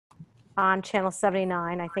on Channel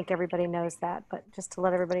 79. I think everybody knows that, but just to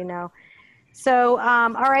let everybody know. So, all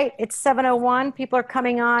right, it's 7:01. People are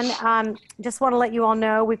coming on. Just want to let you all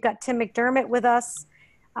know we've got Tim McDermott with us,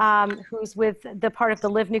 who's with the part of the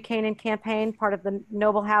Live New Canaan campaign, part of the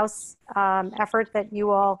Noble House effort that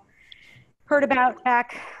you all heard about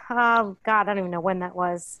back, God, I don't even know when that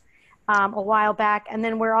was, a while back. And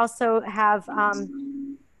then we're also have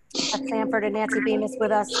Beth Sanford and Nancy Bemis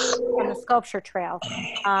with us from the Sculpture Trail,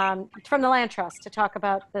 from the Land Trust, to talk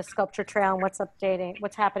about the Sculpture Trail and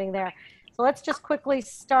what's happening there. So let's just quickly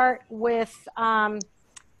start with,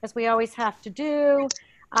 as we always have to do.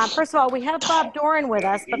 First of all, we have Bob Doran with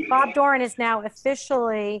us, but Bob Doran is now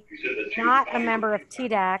officially not a member of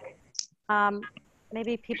TDAC.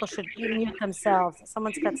 Maybe people should mute themselves.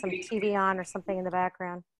 Someone's got some TV on or something in the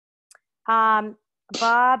background. Bob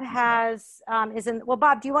well,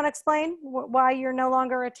 Bob, do you want to explain why you're no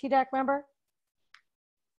longer a TDAC member?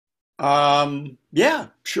 Yeah,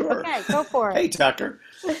 sure. Okay, go for it. Hey, Tucker.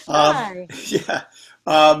 Hi. Yeah,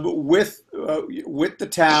 with the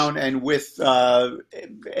town and with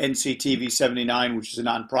NCTV 79, which is a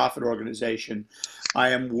nonprofit organization,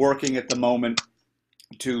 I am working at the moment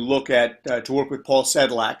to work with Paul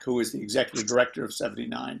Sedlak, who is the executive director of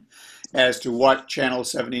 79, as to what Channel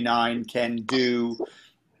 79 can do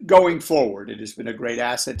going forward. It has been a great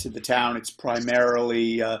asset to the town. It's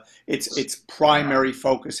primarily its primary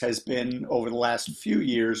focus has been over the last few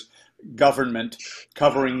years government,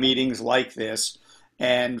 covering meetings like this,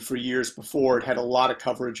 and for years before it had a lot of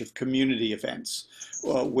coverage of community events,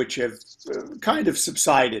 which have kind of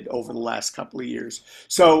subsided over the last couple of years.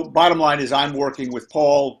 So bottom line is I'm working with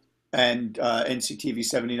Paul and NCTV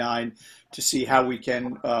 79 to see how we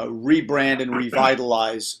can rebrand and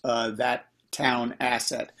revitalize that town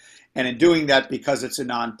asset. And in doing that, because it's a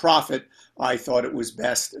nonprofit, I thought it was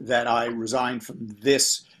best that I resign from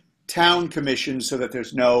this town commission so that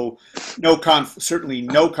there's certainly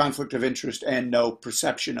no conflict of interest and no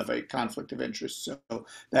perception of a conflict of interest. So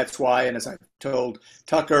that's why, and as I told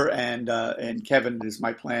Tucker and Kevin, it is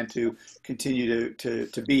my plan to continue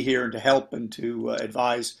to be here and to help and to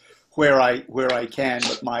advise where I can.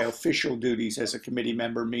 But my official duties as a committee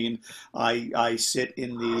member mean I sit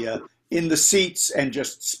in the seats and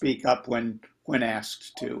just speak up when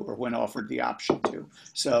asked to or when offered the option to.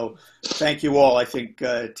 So thank you all. I think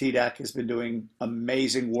TDAC has been doing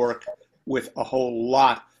amazing work with a whole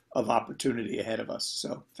lot of opportunity ahead of us.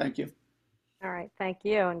 So thank you. All right, thank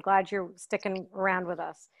you. I'm glad you're sticking around with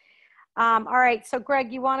us. All right, so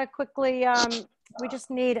Greg, you want to quickly, we just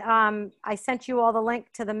need, I sent you all the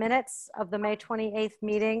link to the minutes of the May 28th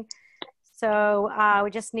meeting. So we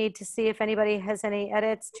just need to see if anybody has any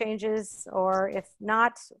edits, changes, or if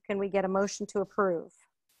not, can we get a motion to approve?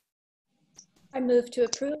 I move to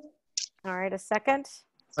approve. All right, a second.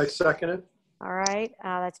 I second it. All right,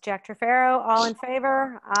 that's Jack Trefero. All in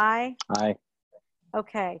favor? Aye. Aye.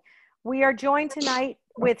 Okay. We are joined tonight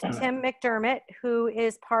with Tim McDermott, who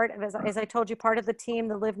is part of, as I told you, part of the team,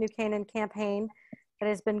 the Live New Canaan campaign that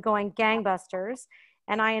has been going gangbusters.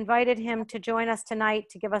 And I invited him to join us tonight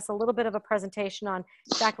to give us a little bit of a presentation on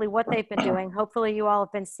exactly what they've been doing. Hopefully you all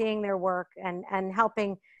have been seeing their work and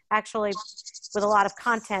helping actually with a lot of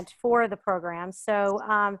content for the program. So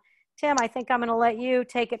Tim, I think I'm going to let you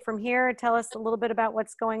take it from here and tell us a little bit about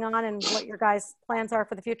what's going on and what your guys' plans are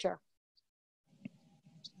for the future.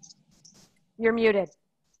 You're muted.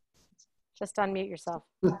 Just unmute yourself.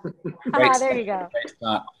 There you go.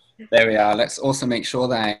 There we are. Let's also make sure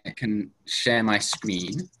that I can share my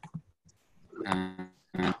screen. All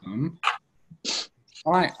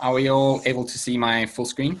right. Are we all able to see my full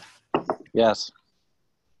screen? Yes.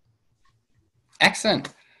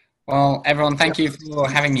 Excellent. Well, everyone, thank you for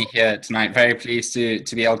having me here tonight. Very pleased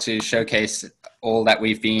to be able to showcase all that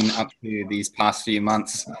we've been up to these past few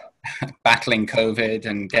months, battling COVID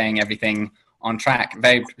and getting everything on track.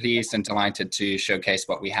 Very pleased and delighted to showcase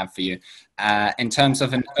what we have for you. In terms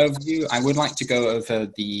of an overview, I would like to go over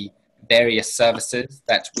the various services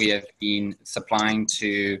that we have been supplying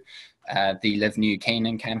to the Live New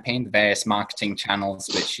Canaan campaign, the various marketing channels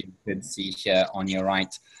which you could see here on your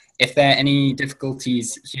right. If there are any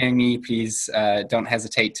difficulties hearing me, please don't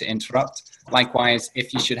hesitate to interrupt. Likewise,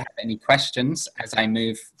 if you should have any questions as I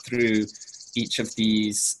move through each of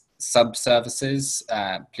these sub-services,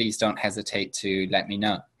 please don't hesitate to let me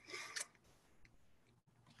know.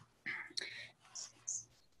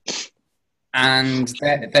 And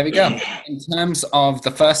there we go. In terms of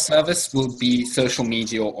the first service will be social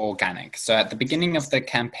media or organic. So at the beginning of the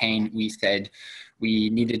campaign, we said we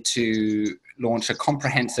needed to launch a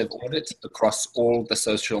comprehensive audit across all the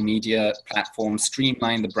social media platforms,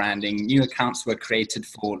 streamline the branding. New accounts were created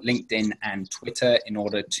for LinkedIn and Twitter in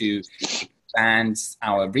order to expand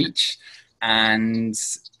our reach. And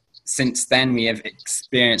since then, we have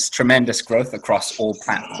experienced tremendous growth across all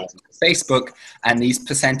platforms. Facebook, and these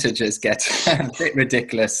percentages get a bit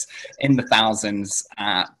ridiculous in the thousands.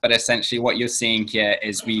 But essentially what you're seeing here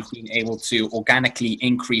is we've been able to organically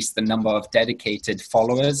increase the number of dedicated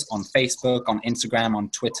followers on Facebook, on Instagram, on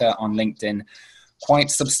Twitter, on LinkedIn, quite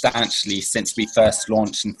substantially since we first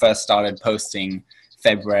launched and first started posting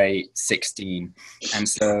February 16. And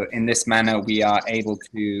so in this manner, we are able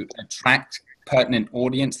to attract pertinent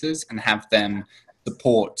audiences and have them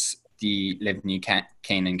support the Live New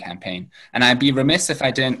Canaan campaign. And I'd be remiss if I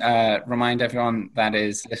didn't remind everyone that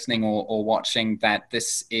is listening or watching that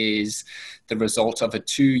this is the result of a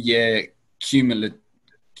 2-year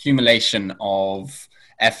accumulation of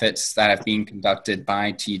efforts that have been conducted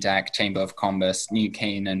by TDAC, Chamber of Commerce, New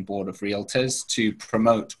Canaan Board of Realtors to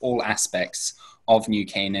promote all aspects of New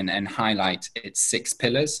Canaan and highlight its 6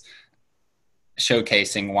 pillars,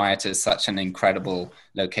 showcasing why it is such an incredible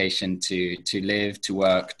location to live, to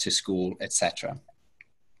work, to school, etc.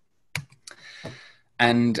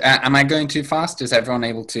 And am I going too fast? Is everyone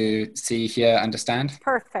able to see, hear, understand?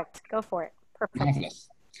 Perfect. Go for it. Perfect. Marvelous.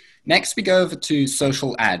 Next, we go over to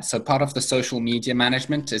social ads. So part of the social media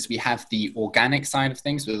management is we have the organic side of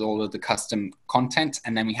things with all of the custom content,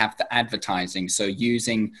 and then we have the advertising. So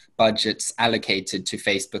using budgets allocated to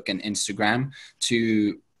Facebook and Instagram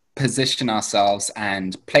to position ourselves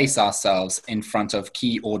and place ourselves in front of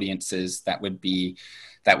key audiences that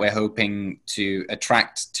we're hoping to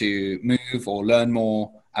attract to move or learn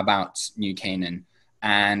more about New Canaan.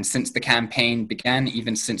 And since the campaign began,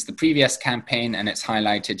 even since the previous campaign, and it's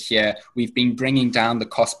highlighted here, we've been bringing down the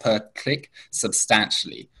cost per click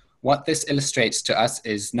substantially. What this illustrates to us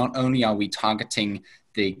is not only are we targeting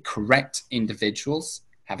the correct individuals,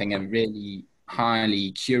 having a really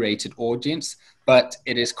highly curated audience, but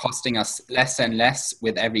it is costing us less and less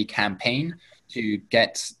with every campaign to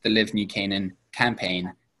get the Live New Canaan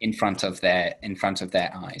campaign in front of their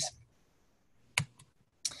eyes.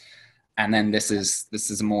 And then this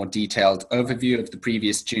is a more detailed overview of the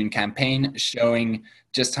previous June campaign, showing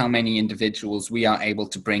just how many individuals we are able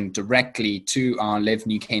to bring directly to our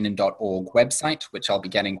livenewcanaan.org website, which I'll be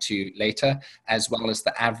getting to later, as well as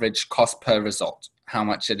the average cost per result, how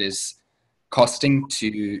much it is costing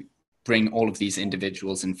to bring all of these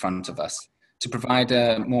individuals in front of us. To provide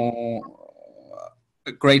a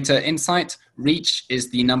greater insight, reach is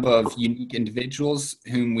the number of unique individuals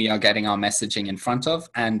whom we are getting our messaging in front of,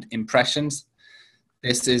 and impressions,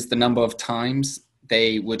 this is the number of times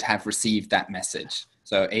they would have received that message.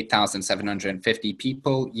 So 8,750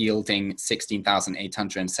 people yielding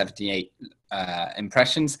 16,878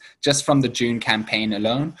 impressions just from the June campaign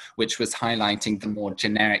alone, which was highlighting the more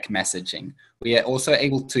generic messaging. We are also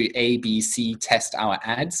able to A/B/C test our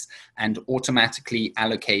ads and automatically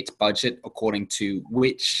allocate budget according to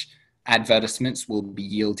which advertisements will be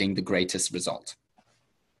yielding the greatest result.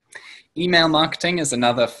 Email marketing is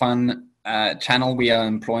another fun channel we are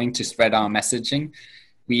employing to spread our messaging.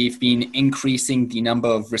 We've been increasing the number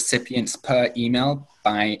of recipients per email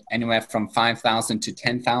by anywhere from 5,000 to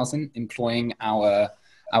 10,000, employing our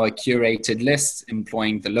curated lists,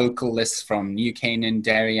 employing the local lists from New Canaan,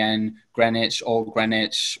 Darien, Greenwich, Old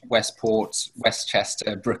Greenwich, Westport,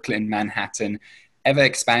 Westchester, Brooklyn, Manhattan, ever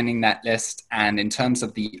expanding that list. And in terms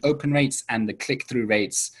of the open rates and the click-through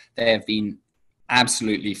rates, they have been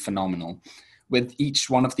absolutely phenomenal. With each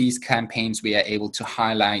one of these campaigns, we are able to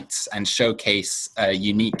highlight and showcase a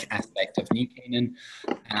unique aspect of New Canaan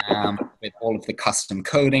with all of the custom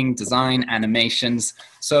coding, design, animations.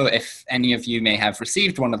 So if any of you may have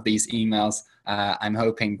received one of these emails, I'm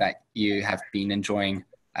hoping that you have been enjoying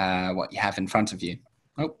what you have in front of you.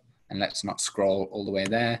 Oh, and let's not scroll all the way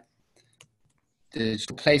there.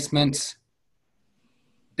 Digital placement.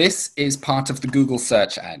 This is part of the Google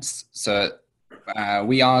search ads. So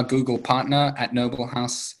we are a Google partner at Noble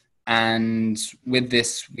House, and with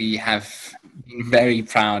this we have been very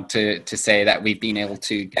proud to say that we've been able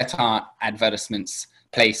to get our advertisements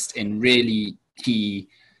placed in really key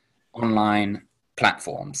online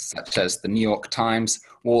platforms such as the New York Times,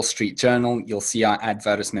 Wall Street Journal. You'll see our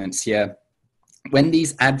advertisements here. When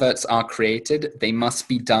these adverts are created, they must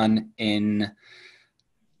be done in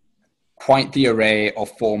quite the array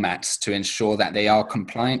of formats to ensure that they are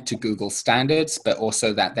compliant to Google standards, but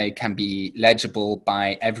also that they can be legible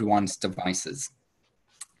by everyone's devices.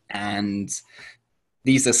 And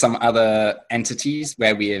these are some other entities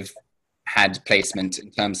where we have had placement in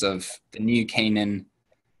terms of the New Canaan,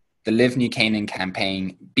 the Live New Canaan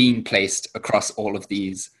campaign being placed across all of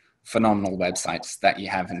these phenomenal websites that you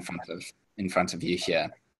have in front of you here.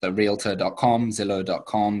 The Realtor.com,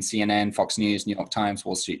 Zillow.com, CNN, Fox News, New York Times,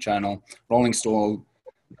 Wall Street Journal, Rolling Stone,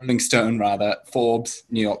 Forbes,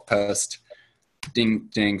 New York Post,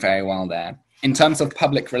 doing very well there. In terms of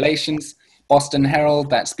public relations, Boston Herald,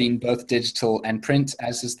 that's been both digital and print,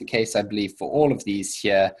 as is the case, I believe, for all of these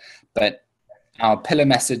here. But our pillar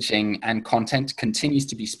messaging and content continues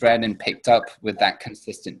to be spread and picked up with that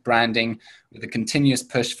consistent branding, with a continuous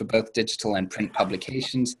push for both digital and print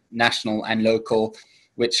publications, national and local,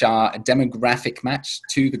 which are a demographic match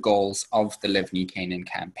to the goals of the Live New Canaan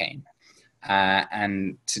campaign.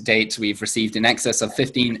 And to date, we've received in excess of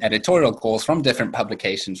 15 editorial calls from different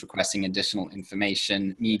publications requesting additional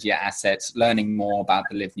information, media assets, learning more about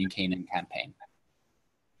the Live New Canaan campaign.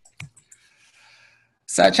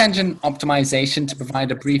 Search engine optimization, to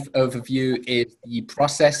provide a brief overview, is the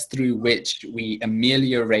process through which we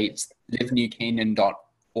ameliorate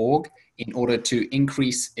livenewcanaan.org in order to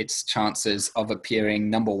increase its chances of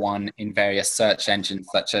appearing #1 in various search engines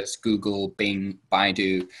such as Google, Bing,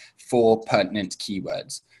 Baidu, for pertinent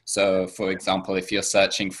keywords. So, for example, if you're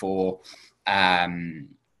searching for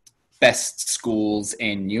best schools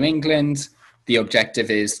in New England, the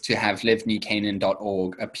objective is to have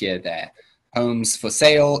livenewcanaan.org appear there. Homes for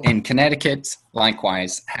sale in Connecticut,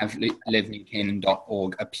 likewise, have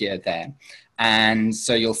livenewcanaan.org appear there. And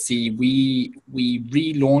so you'll see we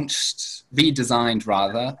redesigned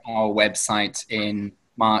our website in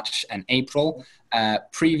March and April.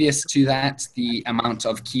 Previous to that, the amount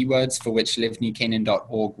of keywords for which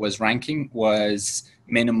livenewcanaan.org was ranking was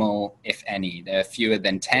minimal, if any. There are fewer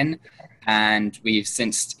than 10. And we've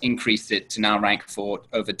since increased it to now rank for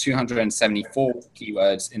over 274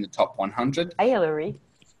 keywords in the top 100. Hi, Hillary.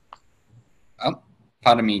 Oh,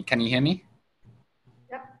 pardon me. Can you hear me?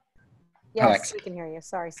 Yes, Alex. we can hear you.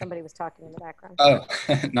 Sorry, somebody was talking in the background. Oh,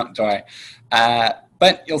 not dry.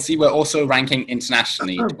 But you'll see we're also ranking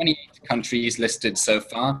internationally. 28 countries listed so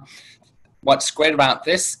far. What's great about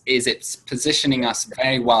this is it's positioning us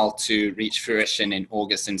very well to reach fruition in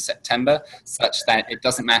August and September, such that it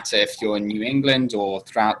doesn't matter if you're in New England or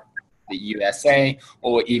throughout the USA,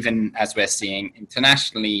 or even as we're seeing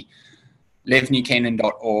internationally,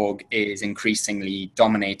 livenewcanaan.org is increasingly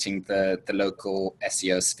dominating the local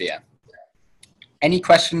SEO sphere. Any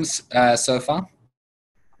questions so far?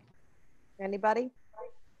 Anybody?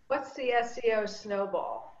 What's the SEO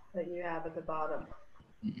snowball that you have at the bottom?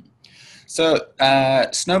 So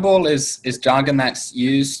snowball is jargon that's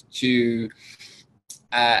used to,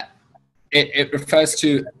 it refers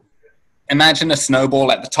to, imagine a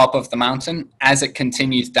snowball at the top of the mountain. As it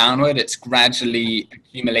continues downward, it's gradually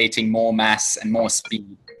accumulating more mass and more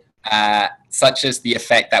speed, such as the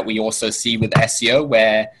effect that we also see with SEO,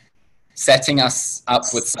 where setting us up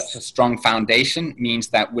with such a strong foundation means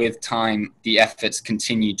that with time, the efforts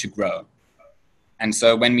continue to grow. And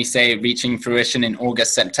so when we say reaching fruition in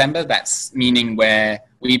August, September, that's meaning where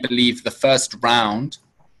we believe the first round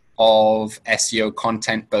of SEO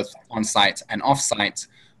content, both on-site and off-site,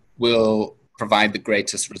 will provide the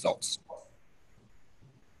greatest results.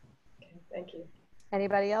 Okay, thank you.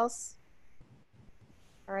 Anybody else?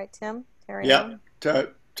 All right, Tim, carry Yeah, on.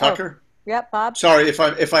 Tucker? Yep, Bob. Sorry, if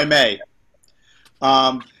I may.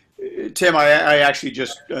 Tim, I actually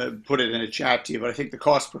just put it in a chat to you, but I think the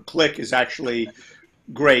cost per click is actually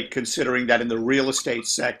great, considering that in the real estate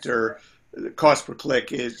sector, the cost per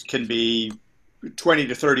click can be 20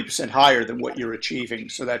 to 30% higher than what you're achieving.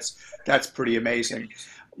 So that's pretty amazing.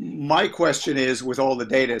 My question is, with all the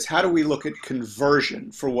data, is how do we look at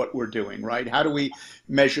conversion for what we're doing, right? How do we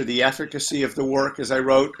measure the efficacy of the work, as I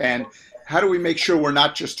wrote, and how do we make sure we're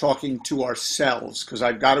not just talking to ourselves? Because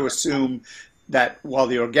I've got to assume that while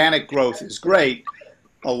the organic growth is great,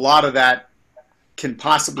 a lot of that can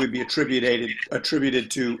possibly be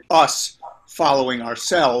attributed to us following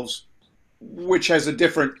ourselves, which has a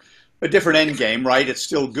different end game, right? It's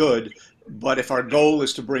still good, but if our goal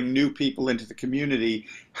is to bring new people into the community,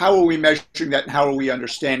 how are we measuring that, and how are we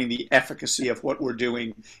understanding the efficacy of what we're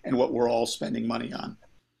doing and what we're all spending money on?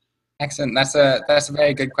 Excellent. That's a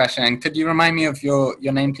very good question. And could you remind me of your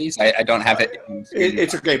name, please? I don't have it.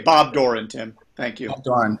 It's okay. Bob Doran, Tim. Thank you. Bob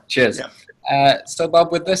Doran. Cheers. Yeah. So,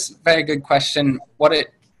 Bob, with this very good question, what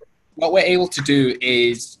we're able to do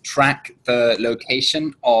is track the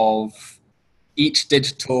location of each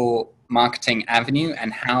digital marketing avenue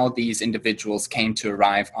and how these individuals came to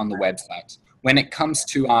arrive on the website. When it comes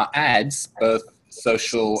to our ads, both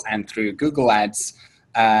social and through Google Ads,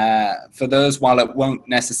 for those, while it won't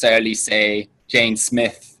necessarily say Jane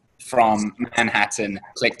Smith from Manhattan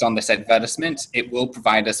clicked on this advertisement, it will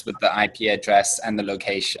provide us with the IP address and the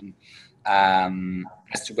location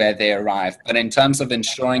as to where they arrive. But in terms of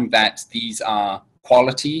ensuring that these are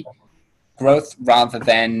quality growth rather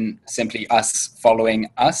than simply us following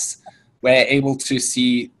us, we're able to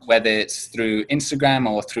see whether it's through Instagram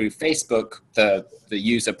or through Facebook, the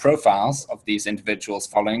user profiles of these individuals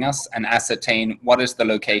following us, and ascertain what is the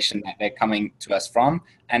location that they're coming to us from,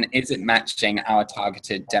 and is it matching our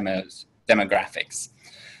targeted demographics.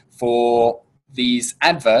 For these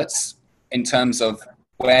adverts, in terms of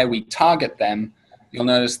where we target them, you'll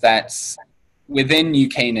notice that within New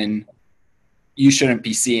Canaan, you shouldn't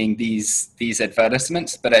be seeing these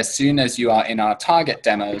advertisements, but as soon as you are in our target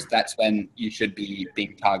demos, that's when you should be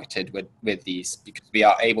being targeted with these, because we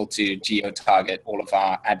are able to geo-target all of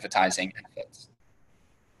our advertising efforts.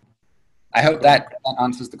 I hope that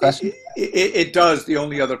answers the question. It does. The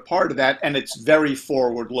only other part of that, and it's very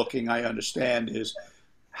forward-looking, I understand, is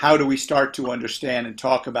how do we start to understand and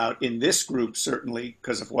talk about in this group, certainly,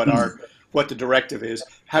 because of what the directive is,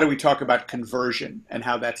 how do we talk about conversion and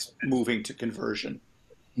how that's moving to conversion?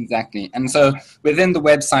 Exactly. And so within the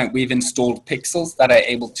website, we've installed pixels that are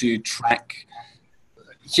able to track.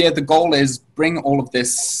 Here, the goal is bring all of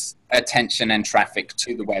this attention and traffic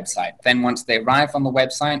to the website. Then once they arrive on the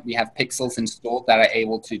website, we have pixels installed that are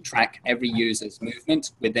able to track every user's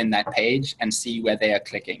movement within that page and see where they are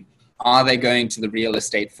clicking. Are they going to the real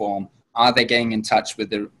estate form? Are they getting in touch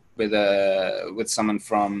with someone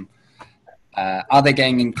from are they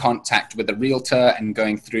getting in contact with a realtor and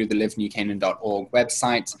going through the livenewcanaan.org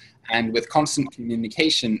website? And with constant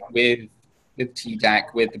communication with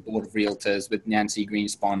TDAC, with the Board of Realtors, with Nancy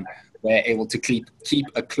Greenspan, we're able to keep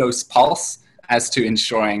a close pulse as to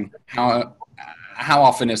ensuring how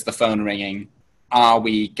often is the phone ringing? Are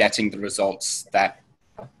we getting the results that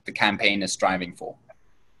the campaign is striving for?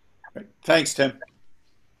 Great. Thanks, Tim.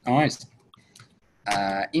 All right.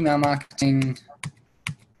 Email marketing.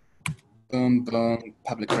 Boom, boom.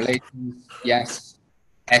 Public relations. Yes.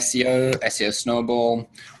 SEO Snowball.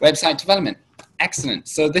 Website development. Excellent.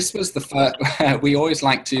 So this was the first. We always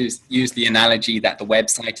like to use the analogy that the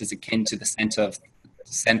website is akin to the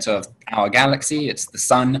center of our galaxy. It's the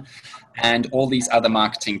sun, and all these other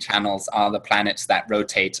marketing channels are the planets that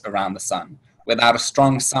rotate around the sun. Without a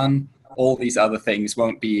strong sun, all these other things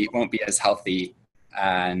won't be as healthy.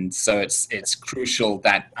 And so it's crucial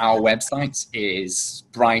that our website is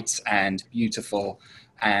bright and beautiful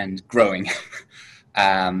and growing.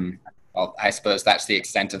 Well, I suppose that's the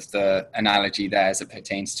extent of the analogy there as it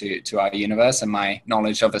pertains to our universe and my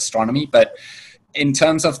knowledge of astronomy. But in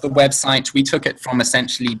terms of the website, we took it from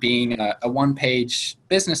essentially being a one-page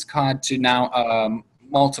business card to now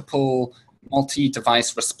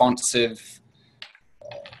multi-device responsive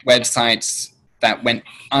websites that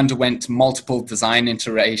underwent multiple design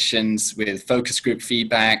iterations with focus group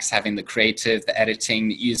feedbacks, having the creative, the editing,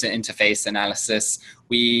 the user interface analysis.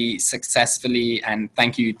 We successfully, and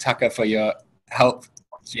thank you, Tucker, for your help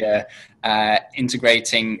here,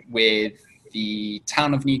 integrating with the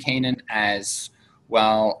town of New Canaan as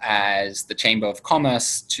well as the Chamber of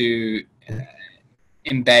Commerce to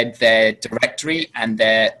embed their directory and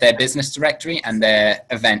their business directory and their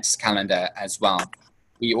events calendar as well.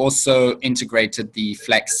 We also integrated the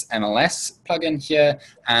Flex MLS plugin here,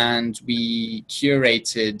 and we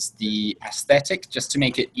curated the aesthetic just to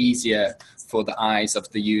make it easier for the eyes of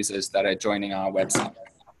the users that are joining our website.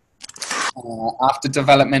 After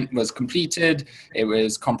development was completed, it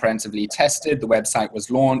was comprehensively tested, the website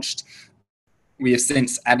was launched. We have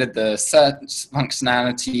since added the search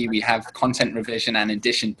functionality. We have content revision and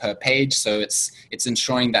addition per page. So it's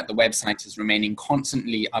ensuring that the website is remaining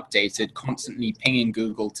constantly updated, constantly pinging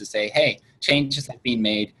Google to say, hey, changes have been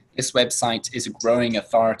made. This website is a growing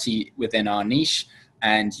authority within our niche,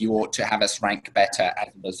 and you ought to have us rank better as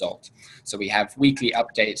a result. So we have weekly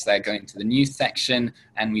updates that are going to the news section,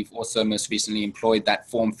 and we've also most recently employed that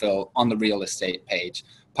form fill on the real estate page.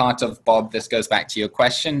 Part of, Bob, this goes back to your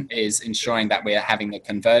question, is ensuring that we are having the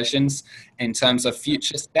conversions. In terms of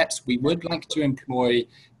future steps, we would like to employ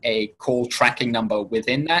a call tracking number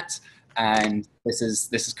within that. And this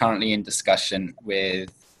is currently in discussion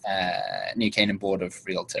with New Canaan Board of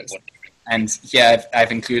Realtors. And here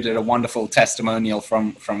I've included a wonderful testimonial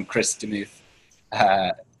from Chris Demuth,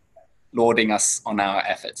 lauding us on our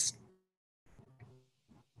efforts.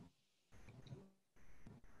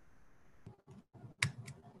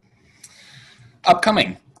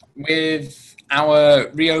 Upcoming, with our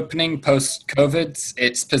reopening post-COVID,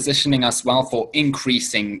 it's positioning us well for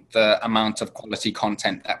increasing the amount of quality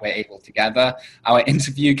content that we're able to gather. Our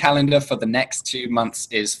interview calendar for the next 2 months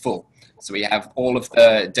is full. So we have all of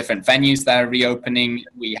the different venues that are reopening.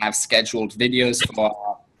 We have scheduled videos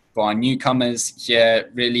for our newcomers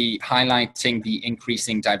here, really highlighting the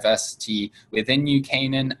increasing diversity within New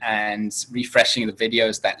Canaan and refreshing the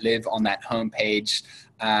videos that live on that homepage,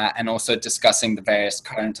 and also discussing the various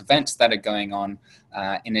current events that are going on,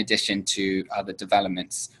 in addition to other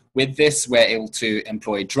developments. With this, we're able to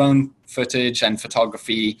employ drone footage and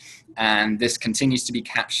photography, and this continues to be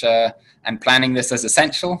capture and planning this as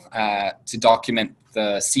essential to document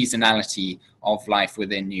the seasonality of life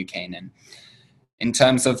within New Canaan. In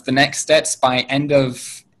terms of the next steps, by end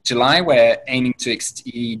of July, we're aiming to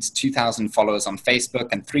exceed 2,000 followers on Facebook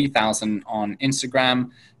and 3,000 on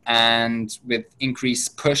Instagram. And with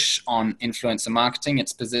increased push on influencer marketing,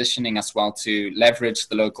 it's positioning us well to leverage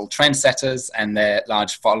the local trendsetters and their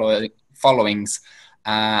large followings,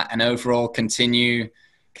 and overall continue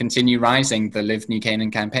rising the Live New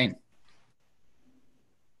Canaan campaign.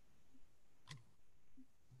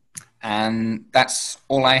 And that's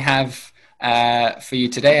all I have for you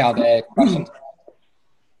today. Are there questions?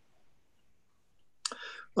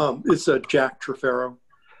 It's Jack Trefero.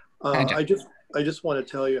 Hi, Jack. I just want to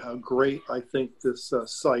tell you how great I think this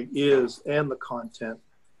site is and the content.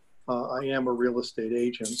 I am a real estate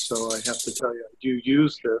agent, so I have to tell you, I do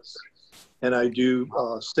use this, and I do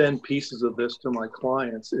send pieces of this to my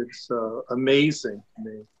clients. It's amazing to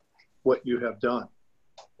me what you have done.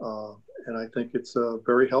 And I think it's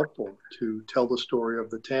very helpful to tell the story of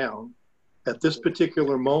the town at this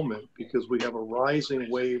particular moment, because we have a rising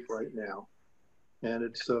wave right now. And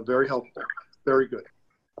it's very helpful. Very good.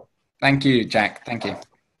 Thank you, Jack. Thank you.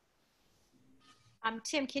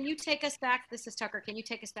 Tim, can you take us back? This is Tucker. Can you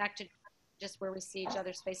take us back to just where we see each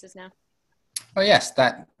other's faces now? Oh, yes,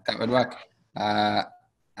 that would work. And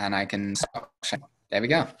I can stop sharing. There we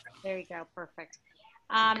go. There you go. Perfect.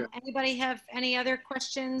 Okay. Anybody have any other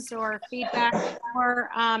questions or feedback for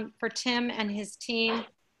Tim and his team?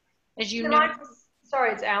 As you know,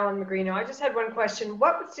 Sorry, it's Alan Magrino. I just had one question.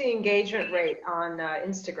 What was the engagement rate on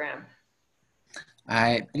Instagram?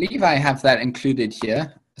 I believe I have that included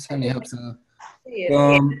here. I certainly hope so. See it.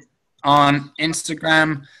 On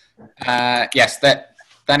Instagram, yes, that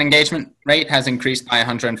engagement rate has increased by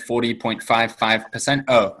 140.55%.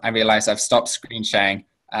 Oh, I realize I've stopped screen sharing.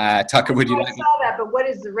 Tucker, would you like me? I saw that, but what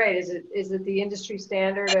is the rate? Is it the industry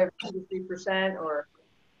standard of 23% or?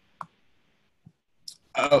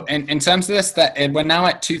 Oh, in terms of this, we're now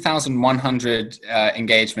at 2,100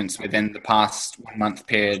 engagements within the past 1 month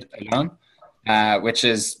period alone, which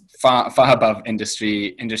is far above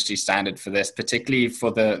industry standard for this, particularly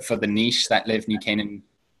for the niche that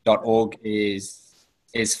livenewcanaan.org is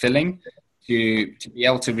filling. To be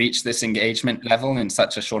able to reach this engagement level in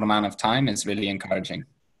such a short amount of time is really encouraging.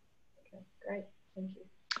 Okay, great, thank you.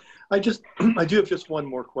 I do have just one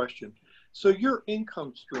more question. So your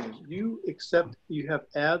income stream, you have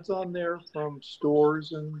ads on there from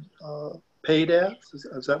stores and paid ads?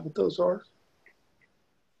 Is that what those are?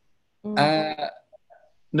 No.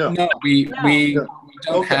 No, we don't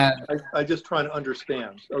Okay. have. I just trying to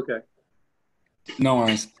understand. Okay. No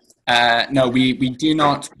worries. No, we do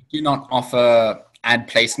not offer ad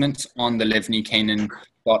placement on the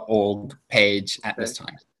livenewcanaan.org page at this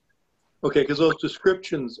time. Okay, because those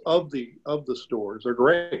descriptions of the stores are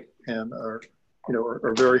great and are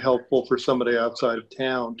very helpful for somebody outside of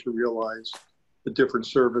town to realize the different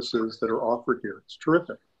services that are offered here. It's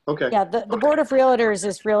terrific. Okay. yeah, the Board of Realtors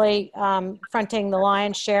is really fronting the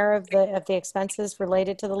lion's share of the expenses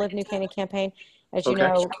related to the Live New Canaan campaign. As you Okay.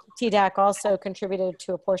 know, TDAC also contributed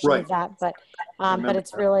to a portion Right. of that, but Remember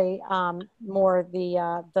it's that. really more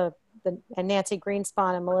and Nancy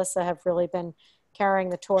Greenspan and Melissa have really been carrying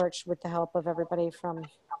the torch with the help of everybody from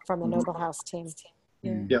the Noble House team.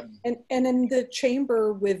 Yeah. Yeah. And in the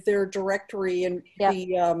chamber with their directory and Yep.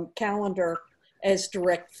 the calendar as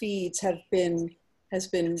direct feeds has been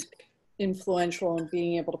influential in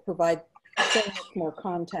being able to provide so much more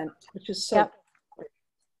content, which is so. Yep.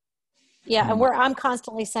 Yeah, and I'm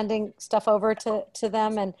constantly sending stuff over to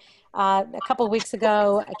them. And a couple of weeks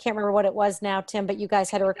ago, I can't remember what it was now, Tim, but you guys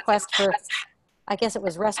had a request for, I guess it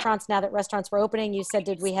was restaurants. Now that restaurants were opening, you said,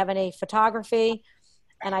 did we have any photography?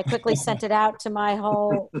 And I quickly sent it out to my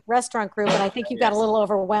whole restaurant group. And I think you got a little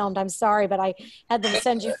overwhelmed. I'm sorry, but I had them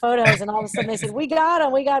send you photos. And all of a sudden they said, we got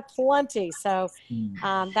them. We got plenty. So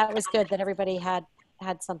that was good that everybody had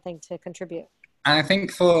something to contribute. And I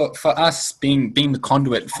think for us being the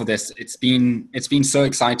conduit for this, it's been so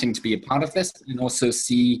exciting to be a part of this and also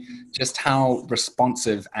see just how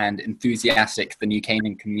responsive and enthusiastic the New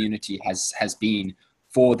Canaan community has been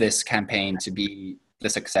for this campaign to be the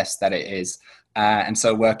success that it is. And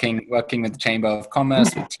so working with the Chamber of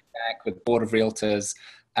Commerce, with TDAC, with Board of Realtors,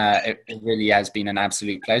 it really has been an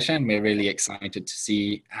absolute pleasure, and we're really excited to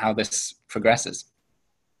see how this progresses.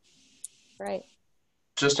 Right.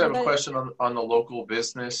 Just have a question on the local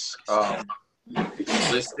business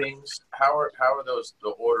listings. How are those, the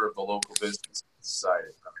order of the local business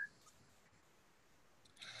decided?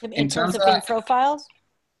 In terms of being profiles?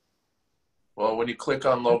 Well, when you click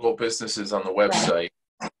on local businesses on the website,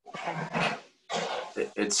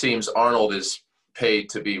 it seems Arnold is paid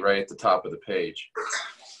to be right at the top of the page.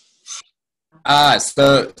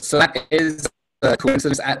 So that is a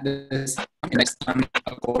coincidence at this next time,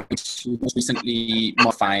 according to most recently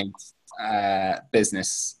modified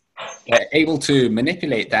business. They're able to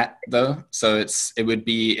manipulate that though, so it would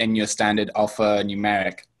be in your standard alpha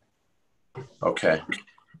numeric. Okay.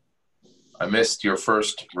 I missed your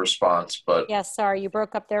first response, but Yes, sorry, you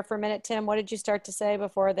broke up there for a minute, Tim. What did you start to say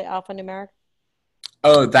before the alphanumeric?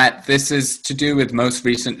 Oh, that this is to do with most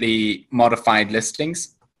recently modified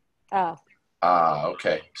listings. Oh,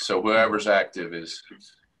 okay. So whoever's active is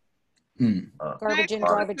garbage in,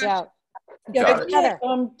 garbage out. Yeah, Got but it. Heather.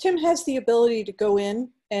 Tim has the ability to go in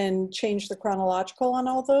and change the chronological on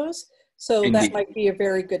all those. So Indeed. that might be a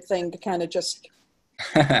very good thing to kind of just,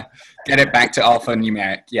 Get it back to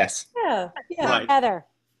alphanumeric, yes. yeah. Right. Heather.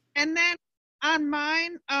 And then on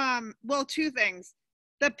mine, well, two things.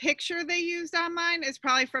 The picture they used on mine is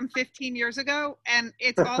probably from 15 years ago, and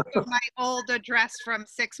it's also my old address from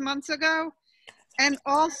 6 months ago. And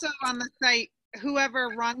also on the site, whoever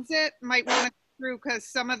runs it might want to go through, because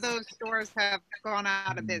some of those stores have gone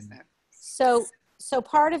out of business. So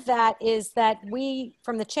part of that is that we,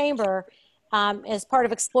 from the chamber, as part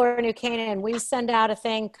of Explore New Canaan, we send out a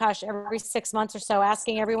thing, every 6 months or so,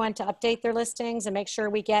 asking everyone to update their listings and make sure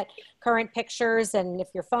we get current pictures, and if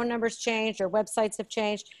your phone number's changed or websites have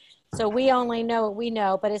changed. So we only know what we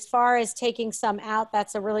know. But as far as taking some out,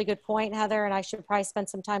 that's a really good point, Heather, and I should probably spend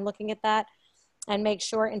some time looking at that and make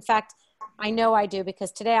sure. In fact, I know I do,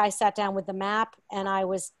 because today I sat down with the map and I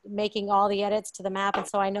was making all the edits to the map, and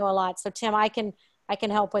so I know a lot. So Tim, I can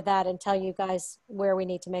help with that and tell you guys where we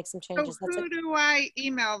need to make some changes. So who do I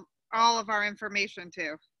email all of our information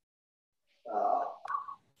to?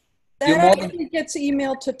 You're That more than- actually gets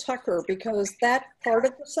emailed to Tucker, because that part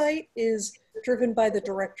of the site is driven by the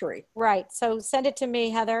directory. Right. So send it to me,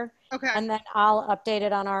 Heather, Okay. and then I'll update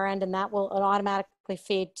it on our end, and that will automatically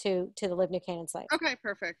feed to the Live New Canaan site. Okay,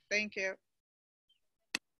 perfect. Thank you.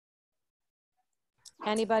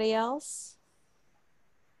 Anybody else?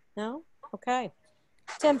 No? Okay.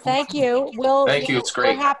 Tim, thank you. Thank you. It's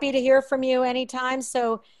great. We're happy to hear from you anytime.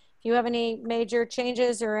 So if you have any major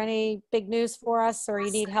changes or any big news for us, or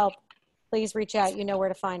you need help, please reach out. You know where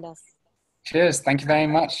to find us. Cheers, thank you very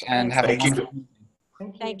much, and have a Thank you. wonderful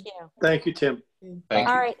Thank you. Thank you, Tim. Thank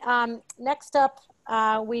All you. right. Next up,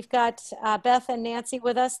 we've got Beth and Nancy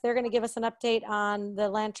with us. They're going to give us an update on the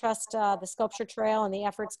Land Trust, the Sculpture Trail, and the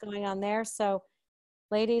efforts going on there. So,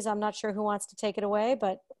 ladies, I'm not sure who wants to take it away,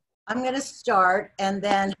 but I'm going to start, and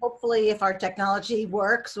then hopefully if our technology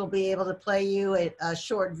works, we'll be able to play you a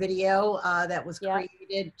short video that was Yeah.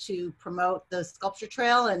 created to promote the Sculpture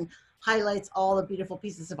Trail and highlights all the beautiful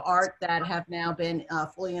pieces of art that have now been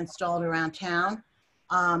fully installed around town.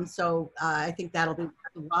 So I think that'll be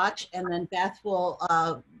to watch. And then Beth will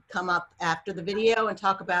come up after the video and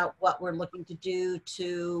talk about what we're looking to do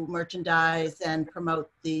to merchandise and promote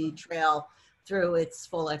the trail through its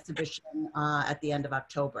full exhibition at the end of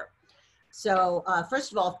October. So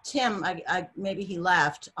first of all, Tim, maybe he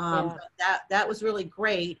left. Yeah. But that was really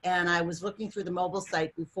great. And I was looking through the mobile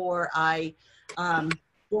site before I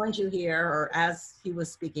joined you here, or as he was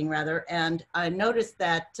speaking rather, and I noticed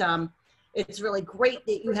that it's really great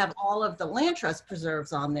that you have all of the Land Trust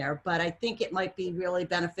preserves on there, but I think it might be really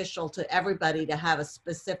beneficial to everybody to have a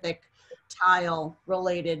specific tile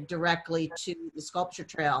related directly to the Sculpture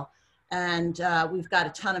Trail. And we've got a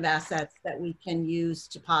ton of assets that we can use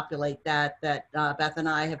to populate that Beth and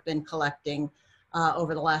I have been collecting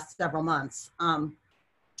over the last several months.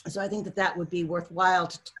 So I think that would be worthwhile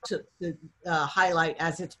to highlight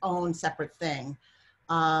as its own separate thing,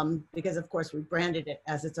 because of course we branded it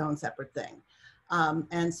as its own separate thing.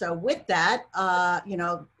 And so with that, you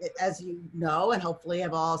know, as you know, and hopefully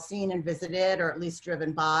have all seen and visited, or at least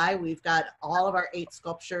driven by, we've got all of our 8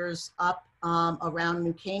 sculptures up around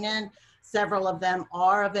New Canaan. Several of them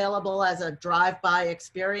are available as a drive-by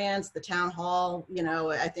experience. The town hall, you know,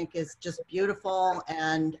 I think is just beautiful.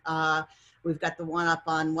 And We've got the one up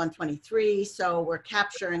on 123. So we're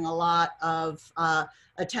capturing a lot of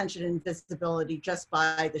attention and visibility just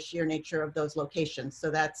by the sheer nature of those locations.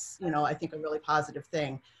 So that's, you know, I think a really positive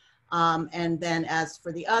thing. And then as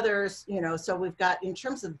for the others, you know, so we've got, in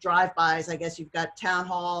terms of drive-bys, I guess you've got Town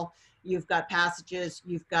Hall, you've got Passages,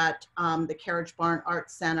 you've got the Carriage Barn Art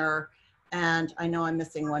Center, and I know I'm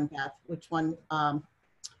missing one, Beth. Which one?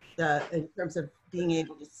 In terms of being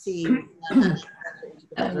able to see.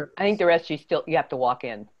 I think the rest you have to walk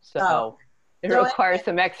in, so it requires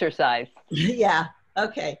some exercise. Yeah.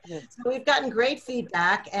 Okay, so we've gotten great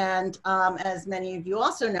feedback, and as many of you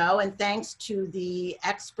also know, and thanks to the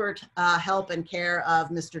expert help and care of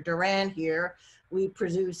Mr. Duran here, we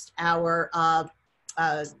produced our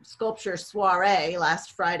sculpture soiree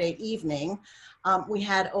last Friday evening. We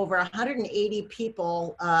had over 180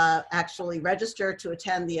 people actually register to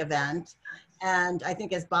attend the event. And I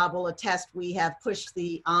think, as Bob will attest, we have pushed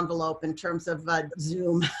the envelope in terms of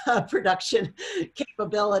Zoom production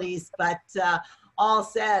capabilities. But all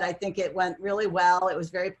said, I think it went really well. It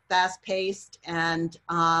was very fast paced, and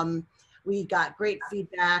we got great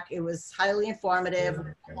feedback. It was highly informative.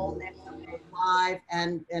 Whole mix of live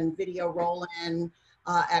and video roll-in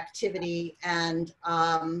activity, and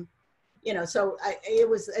you know, so it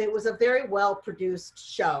was a very well produced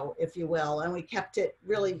show, if you will, and we kept it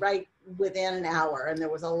really right within an hour, and there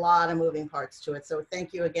was a lot of moving parts to it. So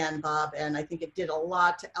thank you again, Bob, and I think it did a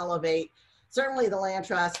lot to elevate certainly the Land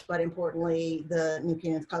Trust, but importantly the New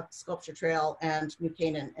Canaan Sculpture Trail and New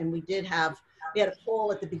Canaan. And we had a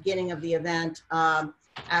poll at the beginning of the event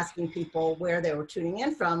asking people where they were tuning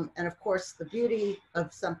in from. And of course, the beauty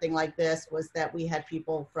of something like this was that we had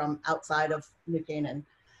people from outside of New Canaan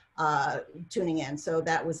tuning in. So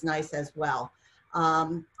that was nice as well.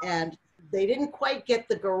 And they didn't quite get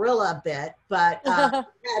the gorilla bit, but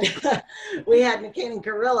we had New Canaan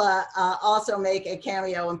Gorilla also make a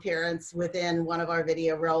cameo appearance within one of our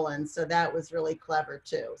video roll-ins. So that was really clever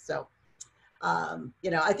too. So,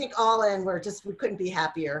 you know, I think all in, we couldn't be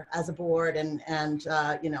happier as a board, and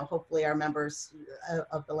you know, hopefully our members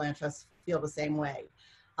of the Land Trust feel the same way.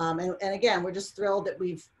 And again, we're just thrilled that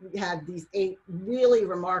we've had these 8 really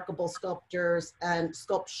remarkable sculptors and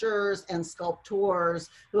sculptures and sculptors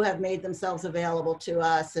who have made themselves available to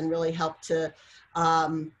us and really helped to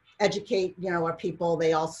educate, you know, our people.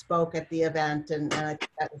 They all spoke at the event, and I think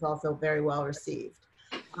that was also very well received.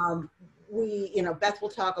 You know, Beth will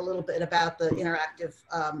talk a little bit about the interactive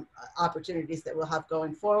opportunities that we'll have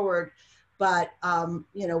going forward. But,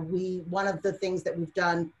 you know, one of the things that we've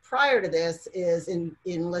done prior to this is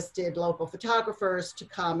enlisted local photographers to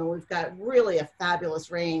come, and we've got really a fabulous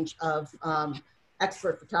range of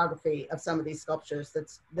expert photography of some of these sculptures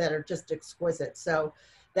that are just exquisite. So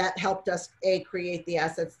that helped us, A, create the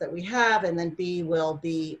assets that we have, and then B, will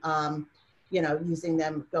be, you know, using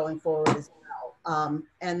them going forward as well.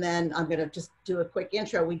 And then I'm going to just do a quick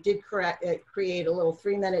intro. We did create a little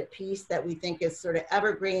 3-minute piece that we think is sort of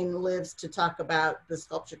evergreen, lives to talk about the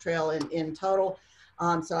sculpture trail in total.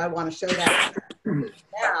 So I want to show that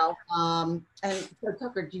now. And so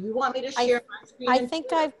Tucker, do you want me to share my screen?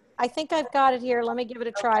 I think I've got it here. Let me give it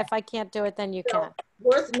a try. If I can't do it, then you can.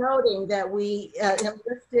 Worth noting that we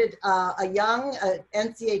enlisted a young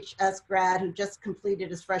NCHS grad who just completed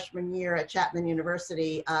his freshman year at Chapman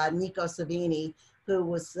University, Nico Savini, who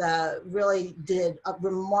was really did a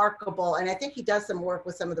remarkable, and I think he does some work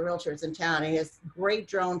with some of the realtors in town. He has great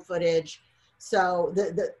drone footage. So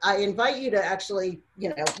I invite you to actually, you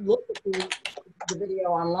know, look at the video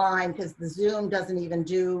online, because the Zoom doesn't even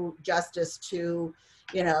do justice to,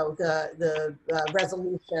 you know, the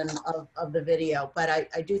resolution of the video, but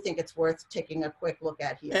I do think it's worth taking a quick look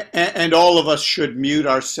at here. And all of us should mute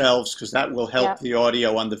ourselves, because that will help the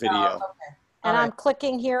audio on the video. Oh, okay. And I'm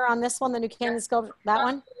clicking here on this one, the New Canaan Sculpture, that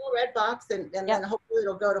one? The little red box, and then hopefully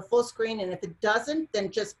it'll go to full screen, and if it doesn't,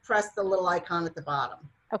 then just press the little icon at the bottom.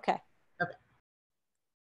 Okay. Okay.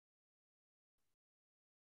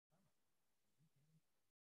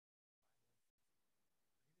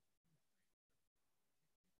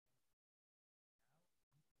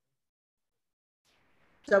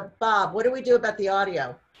 So Bob, what do we do about the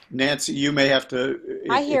audio? Nancy, you may have to,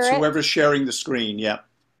 I hear it. Whoever's sharing the screen, yeah.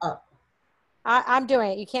 Oh. I'm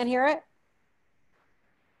doing it. You can't hear it?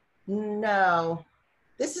 No.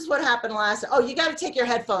 This is what happened last. Oh, you got to take your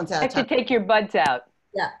headphones out. You have to take your buds out.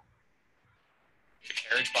 Yeah. The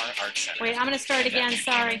Carriage Barn Art Center. Wait, I'm going to start again.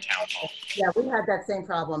 Sorry. Yeah, we had that same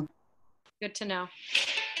problem. Good to know.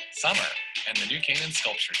 Summer and the New Canaan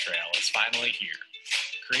Sculpture Trail is finally here.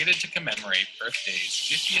 Created to commemorate Earth Day's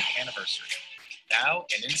 50th anniversary, now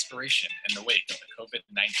an inspiration in the wake of the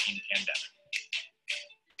COVID-19 pandemic.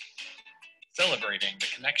 celebrating the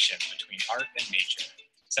connection between art and nature,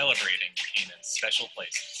 celebrating New Canaan's special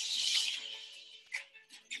places.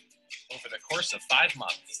 Over the course of 5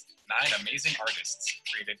 months, 9 amazing artists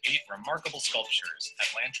created 8 remarkable sculptures at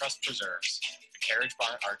Land Trust Preserves, the Carriage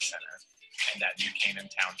Barn Art Center, and at New Canaan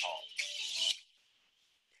Town Hall.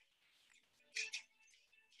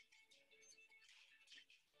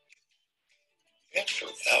 After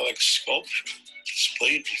Alex sculpture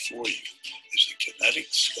displayed before you is a kinetic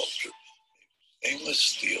sculpture made of stainless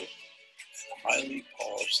steel and highly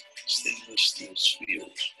polished stainless steel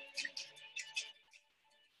spheres.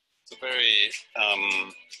 It's a very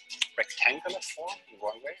rectangular form in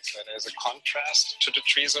one way, so there's a contrast to the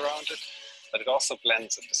trees around it, but it also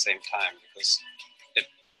blends at the same time because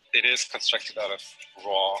it is constructed out of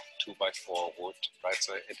raw 2x4 wood, right?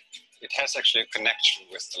 So it has actually a connection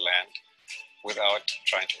with the land without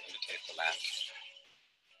trying to imitate the land.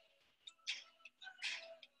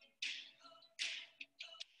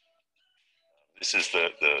 This is the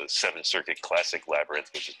Seventh Circuit Classic Labyrinth,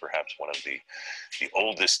 which is perhaps one of the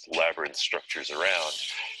oldest labyrinth structures around.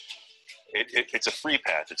 It's a free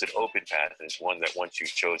path, it's an open path, and it's one that once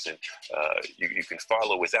you've chosen, you can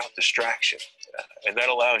follow without distraction. And that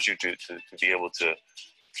allows you to be able to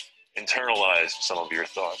internalize some of your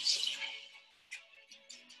thoughts.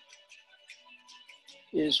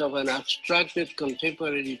 Is of an abstracted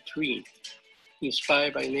contemporary tree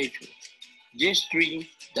inspired by nature. This tree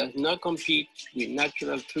does not compete with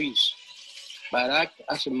natural trees, but act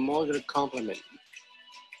as a modern complement.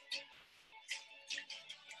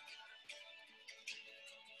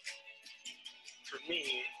 For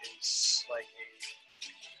me, it's like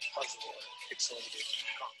a puzzle or a pixelated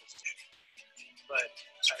composition. But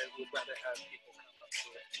I would rather have people come up to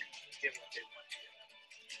it and give what they want to give.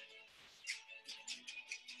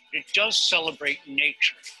 It does celebrate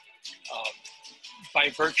nature by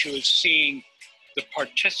virtue of seeing the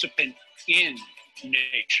participant in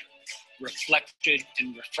nature reflected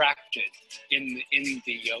and refracted in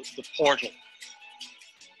the portal.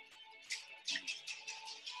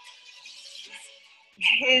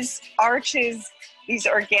 His arches, these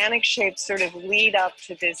organic shapes sort of lead up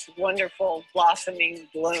to this wonderful blossoming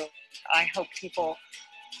bloom. I hope people,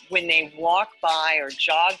 when they walk by or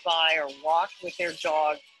jog by or walk with their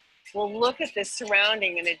dog, will look at this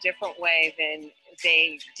surrounding in a different way than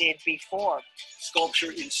they did before.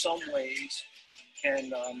 Sculpture in some ways can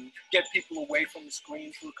get people away from the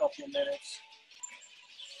screen for a couple of minutes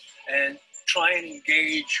and try and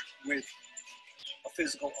engage with a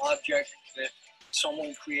physical object that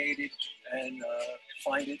someone created and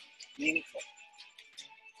find it meaningful.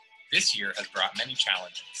 This year has brought many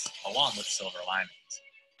challenges, along with silver linings.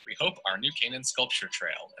 We hope our New Canaan Sculpture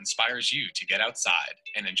Trail inspires you to get outside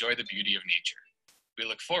and enjoy the beauty of nature. We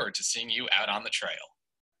look forward to seeing you out on the trail.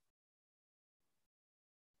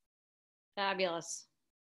 Fabulous.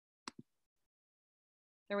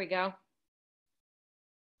 There we go.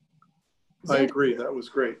 I agree. That was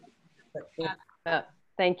great.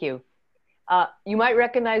 Thank you. You might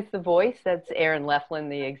recognize the voice. That's Aaron Leflin,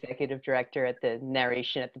 the executive director, at the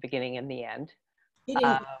narration at the beginning and the end. He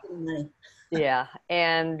didn't Yeah,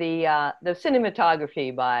 and the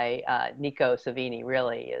cinematography by Nico Savini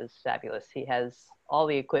really is fabulous. He has all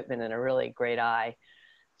the equipment and a really great eye.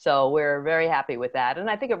 So we're very happy with that. And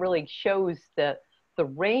I think it really shows the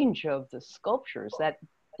range of the sculptures. That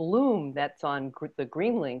bloom that's on the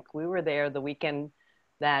Green Link, we were there the weekend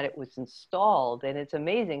that it was installed, and it's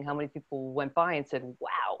amazing how many people went by and said,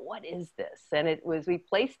 wow, what is this? And it was, we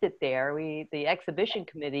placed it there. The exhibition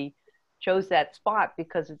committee chose that spot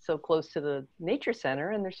because it's so close to the nature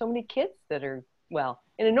center, and there's so many kids that are, well,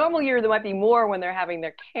 in a normal year, there might be more when they're having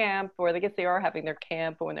their camp, or I guess they are having their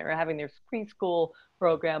camp, or when they're having their preschool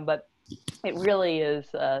program, but it really is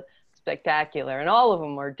spectacular, and all of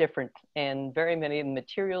them are different, and very many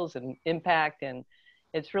materials and impact, and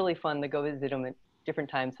it's really fun to go visit them at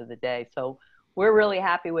different times of the day. So we're really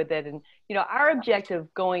happy with it. And, you know, our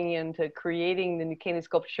objective going into creating the New Canaan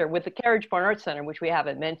Sculpture with the Carriage Barn Art Center, which we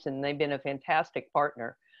haven't mentioned, they've been a fantastic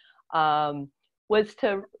partner, was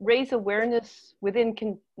to raise awareness within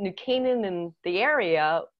New Canaan and the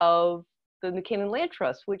area of the New Canaan Land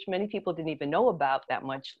Trust, which many people didn't even know about that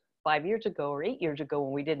much 5 years ago or 8 years ago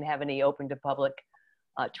when we didn't have any open to public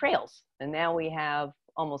trails. And now we have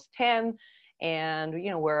almost 10. And,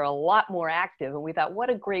 you know, we're a lot more active, and we thought,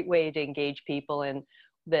 what a great way to engage people. And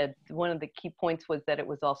that one of the key points was that it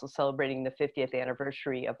was also celebrating the 50th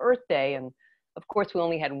anniversary of Earth Day. And of course, we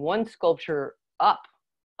only had one sculpture up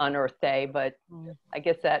on Earth Day, but I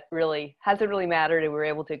guess that really hasn't really mattered. And we were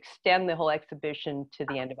able to extend the whole exhibition to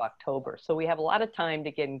the end of October. So we have a lot of time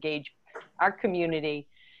to get engaged our community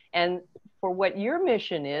And for what your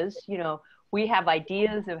mission is, you know, we have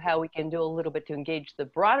ideas of how we can do a little bit to engage the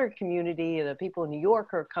broader community, the people in New York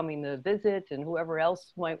who are coming to visit and whoever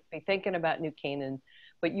else might be thinking about New Canaan.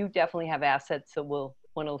 But you definitely have assets that we'll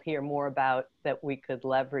want to hear more about that we could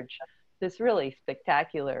leverage this really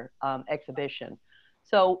spectacular exhibition.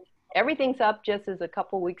 So everything's up just as a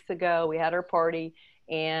couple weeks ago. We had our party,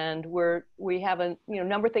 and we have a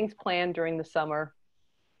number of things planned during the summer.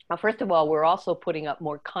 First of all, we're also putting up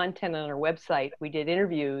more content on our website. We did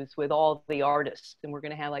interviews with all the artists, and we're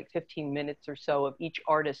going to have like 15 minutes or so of each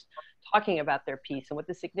artist talking about their piece and what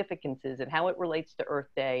the significance is and how it relates to Earth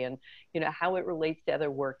Day and, you know, how it relates to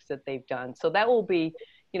other works that they've done. So that will be,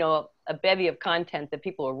 you know, a bevy of content that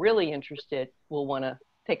people are really interested will want to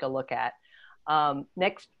take a look at.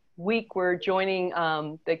 Next week, we're joining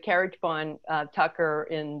the Carriage Barn, Tucker,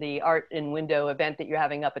 in the Art in Window event that you're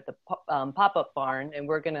having up at the pop-up barn. And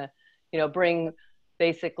we're going to, you know, bring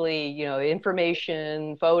basically, you know,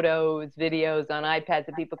 information, photos, videos on iPads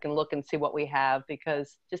that people can look and see what we have,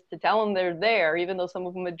 because just to tell them they're there, even though some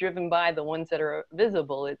of them are driven by, the ones that are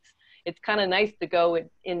visible, it's kind of nice to go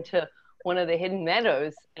into one of the hidden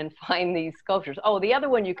meadows and find these sculptures. Oh, the other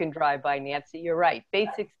one you can drive by, Nancy, you're right, Bay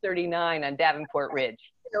 639 on Davenport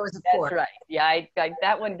Ridge. That's right. Yeah,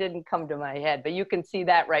 that one didn't come to my head, but you can see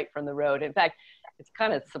that right from the road. In fact, it's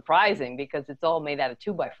kind of surprising because it's all made out of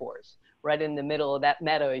 2x4s right in the middle of that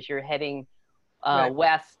meadow as you're heading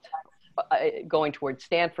west, going towards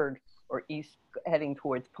Stanford, or east, heading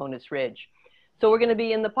towards Ponus Ridge. So we're going to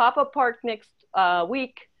be in the pop-up park next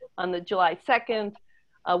week on the July 2nd.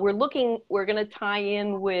 We're going to tie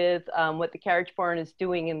in with what the Carriage Barn is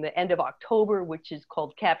doing in the end of October, which is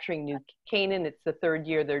called Capturing New Canaan. It's the 3rd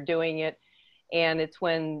year they're doing it. And it's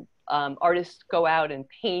when artists go out and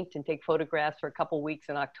paint and take photographs for a couple weeks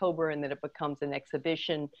in October, and then it becomes an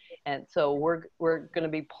exhibition. And so we're going to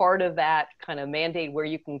be part of that kind of mandate where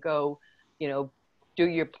you can go, you know, do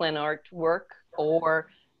your plan art work, or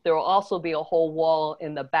there will also be a whole wall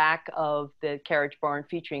in the back of the Carriage Barn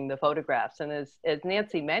featuring the photographs. And as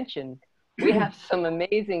Nancy mentioned, we have some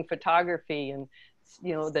amazing photography, and,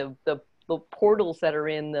 you know, the portals that are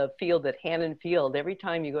in the field at Hannon Field, every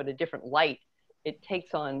time you go to different light, it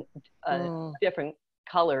takes on a different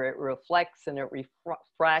color. It reflects and it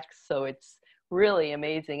refracts. So it's really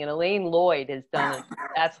amazing. And Elaine Lloyd has done an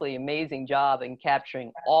absolutely amazing job in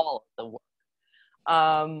capturing all of the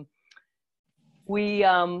work.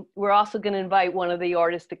 We're also going to invite one of the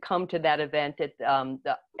artists to come to that event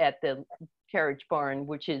at the Carriage Barn,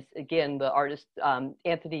 which is, again, the artist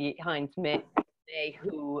Anthony Hines May,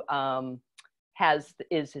 who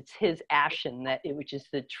it's his Ashen, which is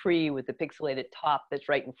the tree with the pixelated top that's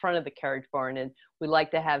right in front of the Carriage Barn, and we'd like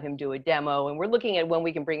to have him do a demo. And we're looking at when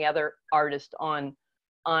we can bring other artists on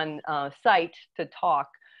site to talk.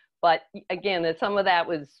 But again, some of that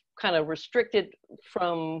was kind of restricted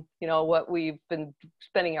from, you know, what we've been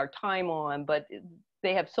spending our time on, but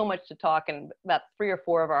they have so much to talk, and about 3 or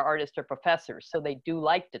 4 of our artists are professors, so they do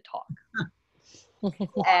like to talk.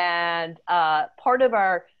 And part of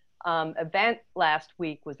our event last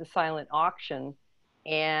week was a silent auction,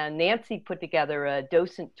 and Nancy put together a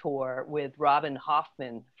docent tour with Robin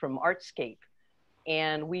Hoffman from Artscape,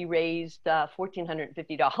 and we raised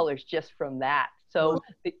 $1,450 just from that. So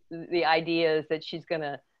the idea is that she's going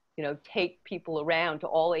to, you know, take people around to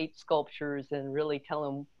all 8 sculptures and really tell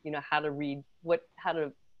them, you know, how to read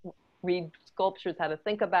sculptures, how to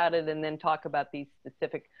think about it, and then talk about these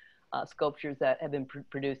specific sculptures that have been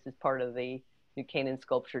produced as part of the New Canaan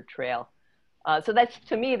Sculpture Trail. So that's,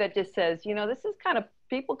 to me, that just says, you know, this is kind of,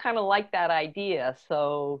 people kind of like that idea.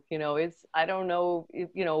 So, you know, I don't know if,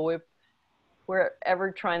 you know, if we're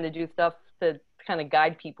ever trying to do stuff to kind of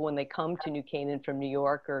guide people when they come to New Canaan from New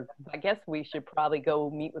York, or I guess we should probably go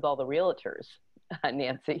meet with all the realtors,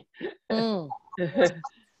 Nancy. Do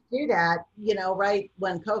that, you know, right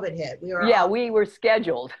when COVID hit. We were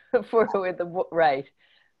scheduled right.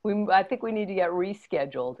 I think we need to get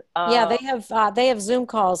rescheduled. Yeah, they have Zoom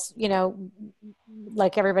calls, you know,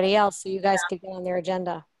 like everybody else, so you guys could get on their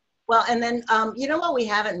agenda. Well, and then, you know what we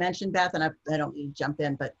haven't mentioned, Beth, and I don't need to jump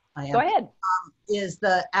in, but I am. Go ahead. Is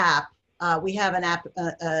the app. We have an app,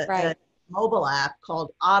 a mobile app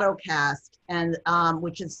called AutoCast, and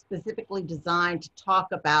which is specifically designed to talk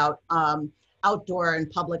about outdoor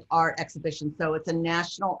and public art exhibitions. So it's a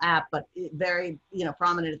national app, but very, you know,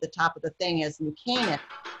 prominent at the top of the thing is New Canaan.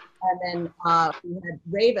 And then we had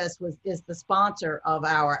Ravis is the sponsor of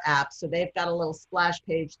our app. So they've got a little splash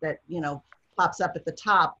page that, you know, pops up at the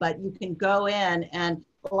top, but you can go in, and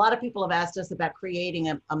a lot of people have asked us about creating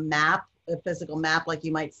a map, a physical map like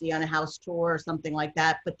you might see on a house tour or something like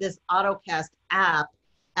that. But this AutoCast app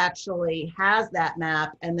actually has that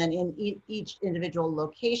map, and then in each individual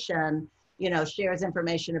location, shares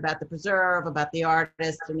information about the preserve, about the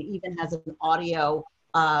artist, and even has an audio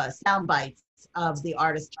sound bites of the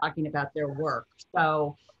artist talking about their work.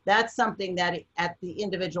 So that's something that at the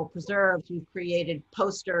individual preserves, we've created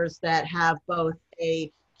posters that have both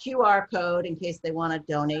a QR code in case they want to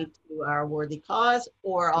donate to our worthy cause,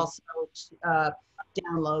 or also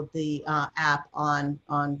download the app on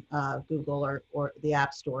Google or the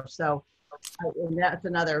App Store. So that's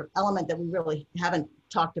another element that we really haven't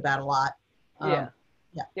talked about a lot.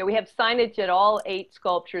 Yeah, we have signage at all 8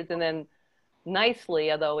 sculptures, and then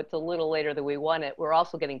nicely, although it's a little later than we want it, we're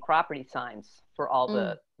also getting property signs for all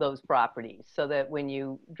those properties, so that when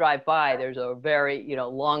you drive by, there's a very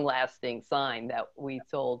long-lasting sign that we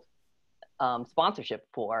sold sponsorship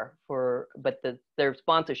for, but their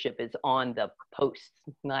sponsorship is on the posts,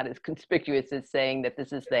 not as conspicuous as saying that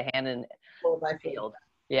this is the Hannon field.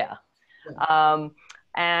 Yeah.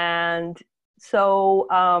 And so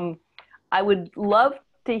I would love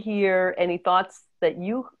to hear any thoughts that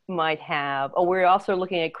you might have. Oh, we're also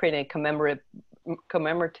looking at creating a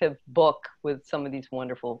commemorative book with some of these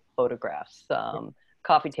wonderful photographs,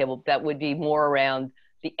 coffee table that would be more around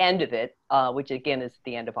the end of it, which again is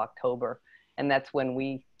the end of October. And that's when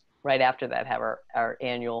we, right after that, have our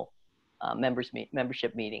annual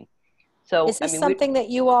membership meeting. So is this something that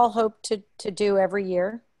you all hope to do every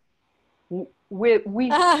year?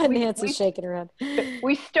 Nancy's shaking her head.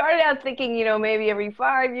 We started out thinking, maybe every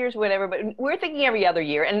 5 years, whatever, but we're thinking every other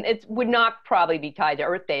year, and it would not probably be tied to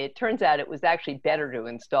Earth Day. It turns out it was actually better to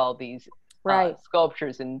install these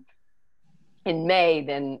sculptures in May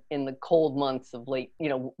than in the cold months of late,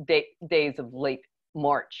 days of late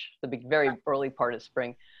March, the very early part of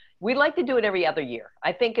spring. We'd like to do it every other year.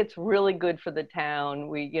 I think it's really good for the town.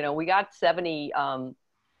 We got 70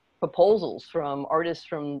 proposals from artists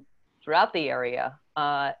from throughout the area.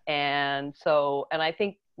 And I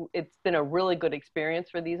think it's been a really good experience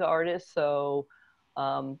for these artists. So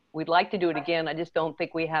we'd like to do it again. I just don't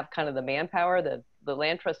think we have kind of the manpower. The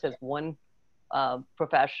Land Trust has one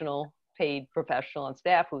paid professional on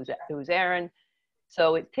staff, who's Aaron.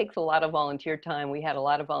 So it takes a lot of volunteer time. We had a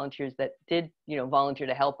lot of volunteers that did, volunteer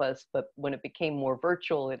to help us, but when it became more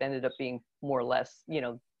virtual, it ended up being more or less,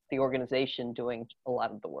 the organization doing a lot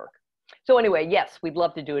of the work. So anyway, yes, we'd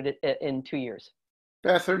love to do it in 2 years.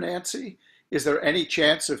 Beth or Nancy, is there any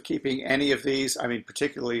chance of keeping any of these? I mean,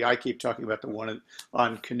 particularly, I keep talking about the one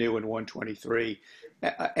on Canoe and 123.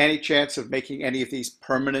 Any chance of making any of these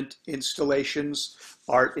permanent installations,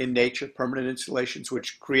 art in nature, permanent installations,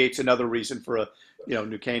 which creates another reason for a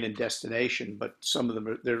New Canaan destination? But some of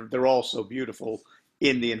them they're all so beautiful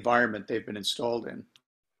in the environment they've been installed in.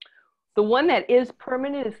 The one that is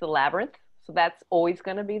permanent is the Labyrinth, so that's always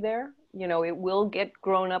going to be there. It will get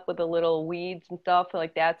grown up with a little weeds and stuff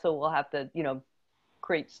like that, so we'll have to,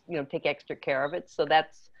 take extra care of it. So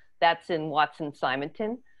that's in Watson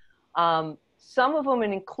Simonton. Some of them,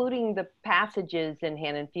 and including the passages in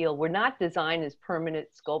Hannon Field, were not designed as permanent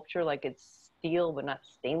sculpture, like it's steel, but not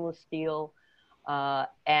stainless steel.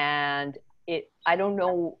 And I don't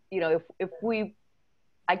know, if we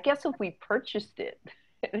purchased it,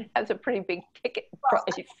 it has a pretty big ticket price.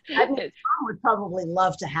 I mean, Tom would probably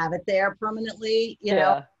love to have it there permanently,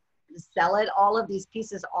 sell it. All of these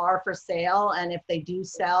pieces are for sale, and if they do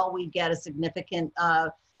sell, we get a significant,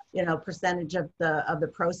 percentage of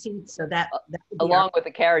the proceeds. So that along with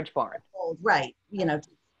the carriage barn, right?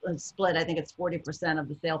 Split. I think it's 40% of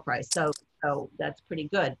the sale price. So that's pretty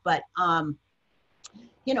good. But for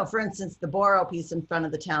instance, the Borough piece in front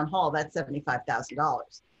of the town hall, that's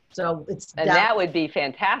 $75,000. So and that would be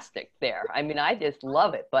fantastic there. I mean, I just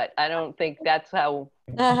love it, but I don't think that's how.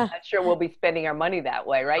 I'm not sure we'll be spending our money that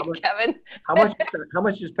way, right, Kevin? How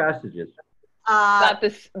much is passages? About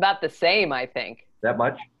the same, I think. That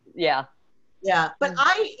much? Yeah. Yeah, but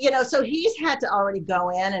so he's had to already go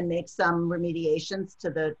in and make some remediations to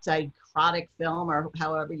the dichrotic film, or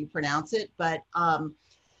however you pronounce it. But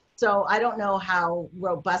so I don't know how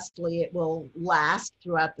robustly it will last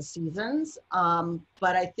throughout the seasons.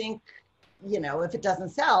 But I think, if it doesn't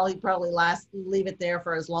sell, he'd probably leave it there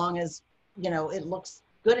for as long as, it looks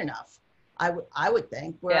good enough. I would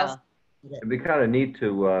think. Where else? It'd be kind of neat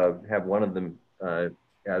to have one of them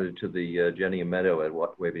added to the Jenny Meadow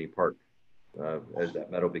at Waveney Park as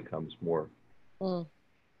that meadow becomes more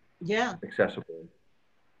accessible.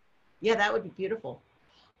 Yeah, that would be beautiful.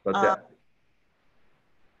 But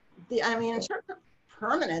in terms of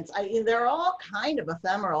permanence, they're all kind of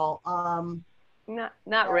ephemeral.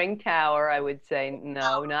 Not Ring Tower, I would say.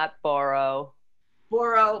 No, not Borough.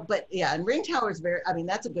 Borough, but yeah, and Ring Tower is very, I mean,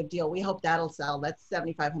 that's a good deal. We hope that'll sell. That's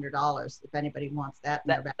 $7,500 if anybody wants that.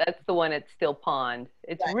 That's the one at Still Pond.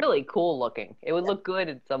 It's really cool looking. It would look good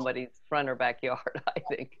in somebody's front or backyard, I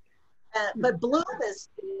think. But Bloom is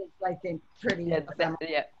I think, pretty ephemeral.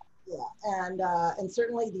 Yeah. Yeah, and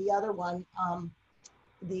certainly the other one,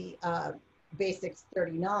 the Basics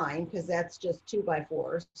 39, because that's just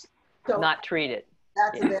 2x4s. So not treated.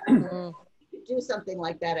 That's yeah. available. You could do something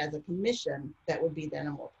like that as a commission. That would be then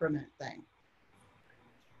a more permanent thing.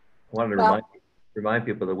 I wanted to remind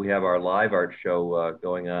people that we have our live art show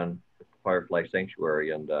going on at the Firefly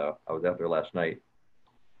Sanctuary, and I was out there last night.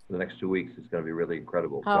 For the next 2 weeks, it's going to be really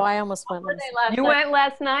incredible. Oh, I almost went. You went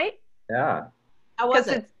last night? Yeah. How was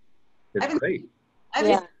it? It's great.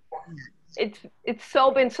 Yeah. It's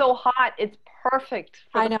been so hot. It's perfect.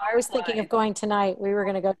 I know. I was thinking of going tonight. We were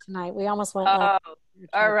going to go tonight. We almost went. Oh,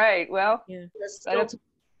 all right. Well, yeah. That's good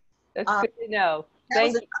to know. That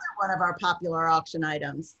was another one of our popular auction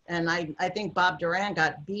items. And I think Bob Duran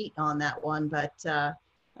got beat on that one, but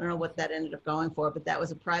I don't know what that ended up going for, but that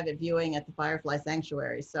was a private viewing at the Firefly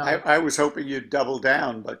Sanctuary. So I was hoping you'd double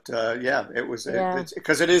down, but yeah, it was,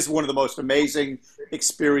 because it is one of the most amazing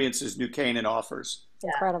experiences New Canaan offers. It's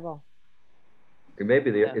incredible. It may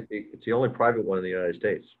be it's the only private one in the United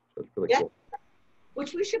States. So it's really cool.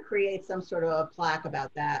 Which we should create some sort of a plaque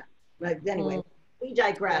about that. But anyway, we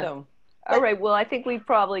digress. So, all right. Well, I think we've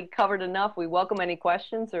probably covered enough. We welcome any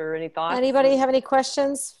questions or any thoughts. Anybody have any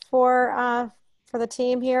questions for the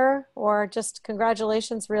team here, or just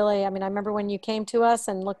congratulations? Really, I mean, I remember when you came to us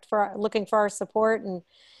and looking for our support, and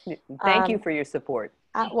thank you for your support.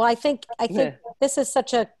 Well, I think this is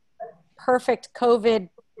such a perfect COVID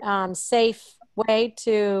safe way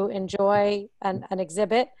to enjoy an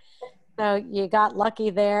exhibit. So you got lucky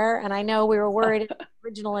there, and I know we were worried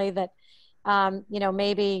originally that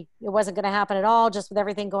maybe it wasn't going to happen at all, just with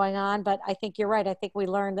everything going on. But I think you're right. I think we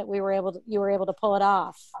learned that you were able to pull it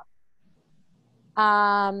off.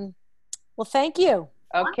 Well, thank you.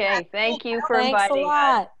 Okay, thank you for Thanks inviting a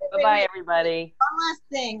lot. us. Bye-bye, everybody. One last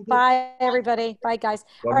thing. Bye, everybody. Bye, guys.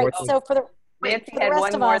 One all more right, thing. so for the Nancy for the had rest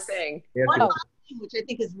one of more us, thing. One last thing, which I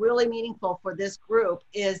think is really meaningful for this group,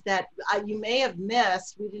 is that you may have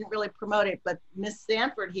missed, we didn't really promote it, but Miss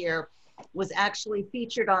Sanford here was actually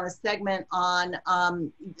featured on a segment on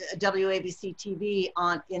WABC TV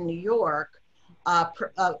in New York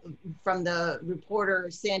from the reporter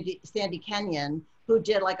Sandy Kenyon, who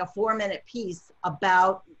did like a 4-minute piece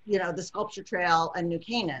about the sculpture trail and New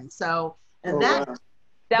Canaan. So that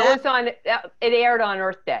was on. It aired on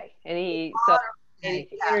Earth Day, and he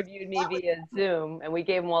interviewed me via Zoom, and we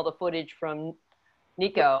gave him all the footage from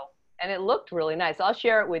Nico, and it looked really nice. I'll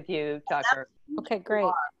share it with you, Tucker. Okay, great.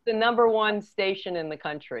 The #1 station in the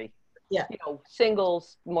country. Yeah.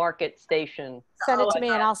 Singles market station. Send it to me,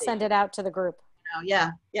 and I'll send it out to the group. Oh,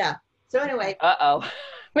 yeah. So anyway.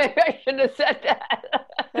 Maybe I shouldn't have said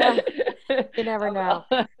that. You never know.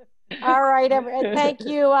 All right. Thank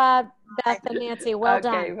you, Beth and Nancy. Well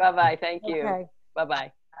done. Okay. Bye-bye. Thank you. Okay.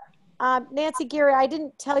 Bye-bye. Nancy Geary, I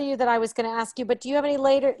didn't tell you that I was going to ask you, but do you have any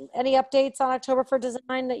updates on October for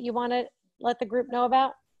Design that you want to let the group know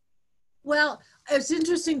about? Well, it's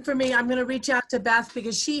interesting for me. I'm going to reach out to Beth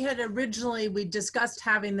because she had we discussed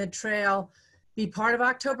having the trail be part of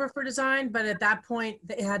October for Design, but at that point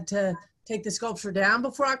they had to take the sculpture down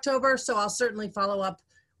before October. So I'll certainly follow up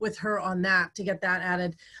with her on that to get that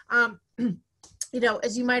added.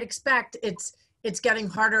 As you might expect, it's getting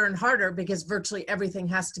harder and harder because virtually everything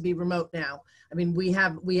has to be remote now. I mean, we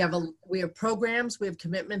have programs, we have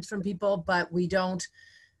commitments from people, but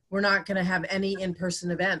we're not going to have any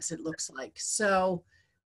in-person events, it looks like. So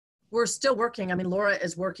we're still working. I mean, Laura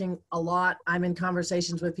is working a lot. I'm in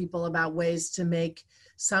conversations with people about ways to make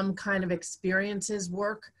some kind of experiences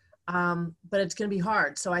work, but it's going to be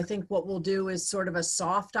hard. So I think what we'll do is sort of a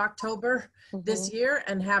soft October this year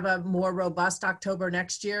and have a more robust October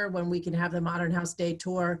next year when we can have the Modern House Day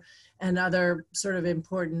Tour and other sort of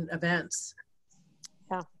important events.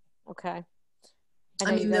 Yeah, okay.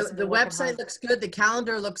 I mean, the website looks good. The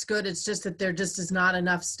calendar looks good. It's just that there just is not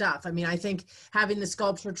enough stuff. I mean, I think having the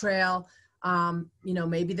sculpture trail,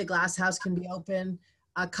 maybe the glass house can be open.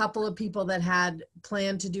 A couple of people that had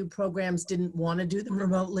planned to do programs didn't want to do them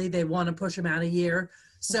remotely. They want to push them out a year.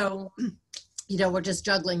 So, we're just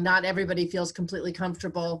juggling. Not everybody feels completely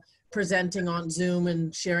comfortable presenting on Zoom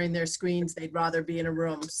and sharing their screens. They'd rather be in a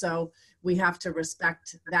room. So we have to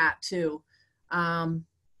respect that too.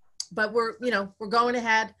 But we're going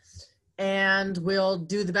ahead and we'll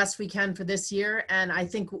do the best we can for this year. And I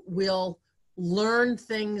think we'll learn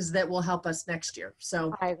things that will help us next year.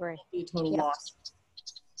 So I agree. Be a total loss.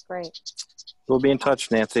 Great. We'll be in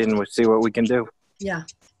touch, Nancy, and we'll see what we can do. Yeah.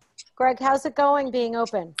 Greg, how's it going being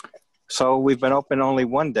open? So we've been open only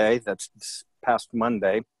one day. That's this past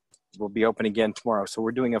Monday. We'll be open again tomorrow. So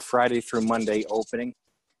we're doing a Friday through Monday opening.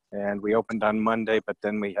 And we opened on Monday, but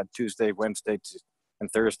then we had Tuesday, Wednesday, and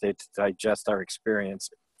Thursday to digest our experience.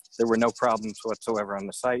 There were no problems whatsoever on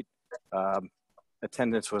the site.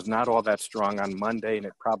 Attendance was not all that strong on Monday, and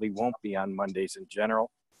it probably won't be on Mondays in general.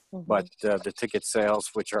 But the ticket sales,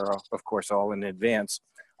 which are, of course, all in advance,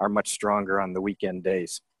 are much stronger on the weekend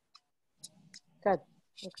days. Good.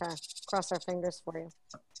 Okay. Cross our fingers for you.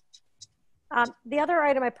 The other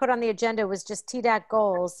item I put on the agenda was just TDAC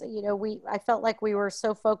goals. You know, I felt like we were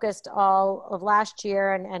so focused all of last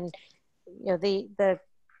year, and you know, the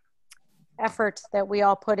effort that we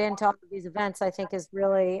all put into all of these events, I think is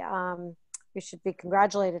really, we should be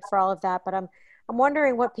congratulated for all of that. But I'm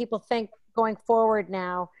wondering what people think going forward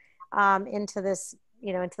now into this,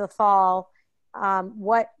 you know, into the fall.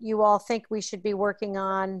 What you all think we should be working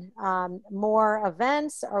on, more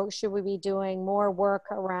events, or should we be doing more work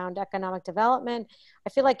around economic development? I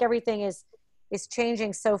feel like everything is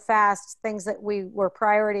changing so fast. Things that we were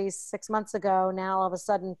priorities 6 months ago, now all of a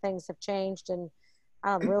sudden things have changed, and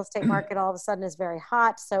the real estate market all of a sudden is very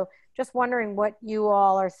hot. So just wondering what you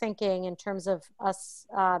all are thinking in terms of us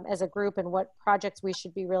as a group, and what projects we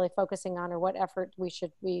should be really focusing on, or what effort we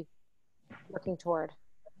should be working toward.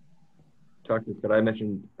 Dr. Could I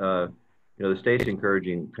mention, you know, the state's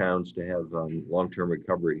encouraging towns to have long-term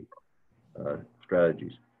recovery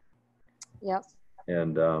strategies. Yep.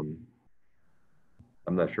 And I'm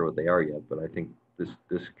not sure what they are yet, but I think this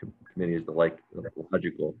committee is the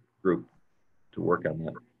logical group to work on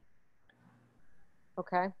that.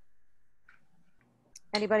 Okay.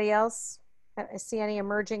 Anybody else see any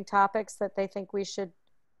emerging topics that they think we should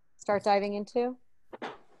start diving into?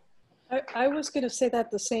 I was going to say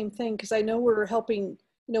that the same thing, because I know we're helping,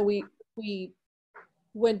 you know, we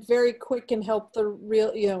went very quick and helped the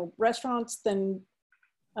real, you know, restaurants, then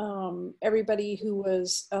everybody who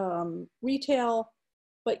was retail,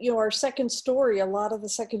 but, you know, our second story, a lot of the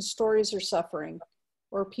second stories are suffering,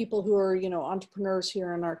 or people who are, you know, entrepreneurs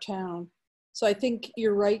here in our town. So I think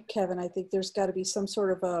you're right, Kevin. I think there's got to be some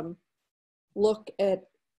sort of look at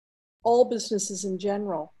all businesses in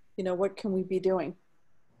general. You know, what can we be doing?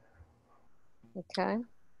 Okay.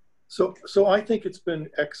 So I think it's been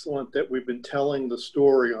excellent that we've been telling the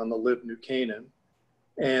story on the Live New Canaan.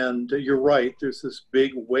 And you're right, there's this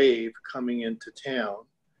big wave coming into town.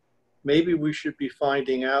 Maybe we should be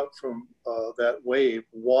finding out from that wave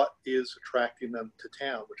what is attracting them to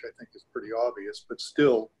town, which I think is pretty obvious, but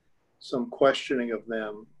still some questioning of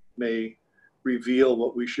them may reveal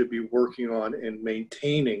what we should be working on and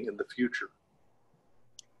maintaining in the future.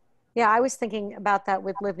 Yeah, I was thinking about that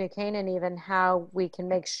with Live New Canaan, even how we can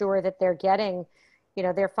make sure that they're getting, you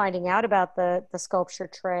know, they're finding out about the sculpture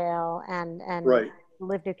trail and right.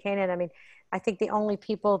 Live New Canaan. I mean, I think the only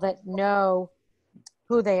people that know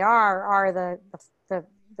who they are the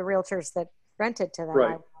realtors that rent it to them.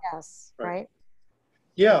 Right. Yes. Right.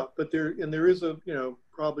 Yeah, but there is a, you know,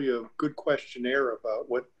 probably a good questionnaire about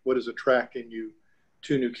what is attracting you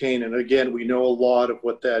to New Canaan. Again, we know a lot of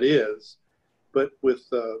what that is, but with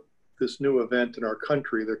this new event in our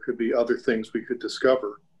country, there could be other things we could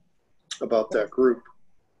discover about that group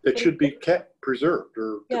that should be kept, preserved,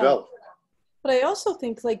 or developed. But I also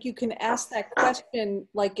think, like, you can ask that question,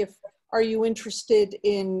 like, are you interested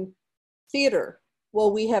in theater?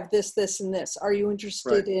 Well, we have this, this, and this. Are you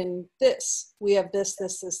interested in this? We have this,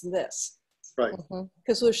 this, this, and this. Right.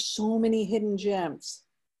 Because there's so many hidden gems.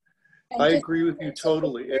 And I agree with you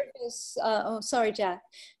totally. Sorry, Jack.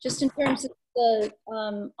 Just in terms of the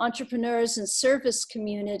entrepreneurs and service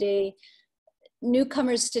community,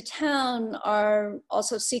 newcomers to town are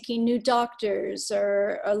also seeking new doctors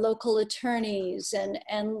or local attorneys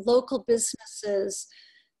and local businesses.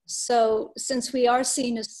 So since we are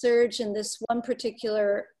seeing a surge in this one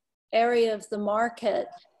particular area of the market,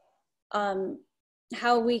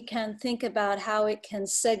 how we can think about how it can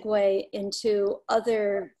segue into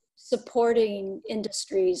other supporting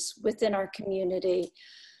industries within our community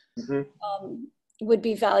would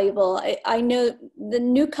be valuable. I know the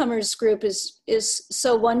newcomers group is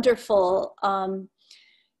so wonderful, and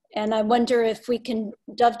I wonder if we can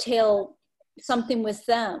dovetail something with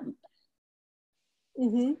them,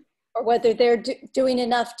 or whether they're doing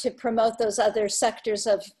enough to promote those other sectors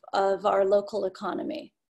of our local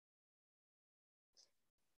economy.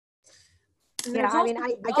 Yeah, I mean,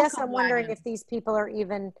 I guess I'm wondering if these people are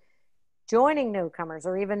even joining newcomers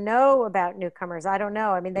or even know about newcomers. I don't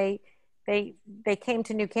know. I mean, they came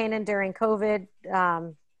to New Canaan during COVID.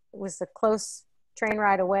 It was a close train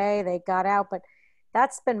ride away, they got out. But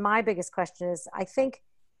that's been my biggest question is I think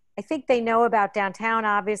they know about downtown,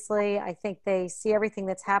 obviously. I think they see everything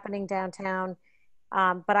that's happening downtown.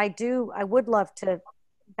 But I would love to,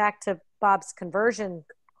 back to Bob's conversion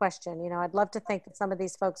question, I'd love to think that some of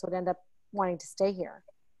these folks would end up wanting to stay here.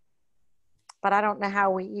 But I don't know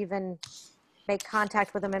how we even make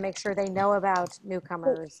contact with them and make sure they know about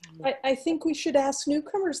newcomers. I think we should ask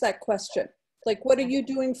newcomers that question. Like, what are you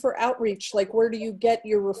doing for outreach? Like, where do you get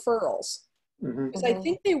your referrals? Because I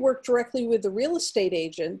think they work directly with the real estate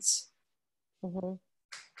agents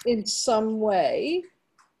in some way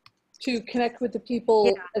to connect with the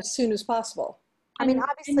people as soon as possible. I mean,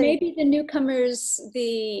 obviously, and maybe the newcomers,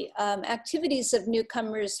 the activities of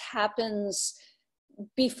newcomers happens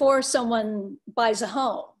before someone buys a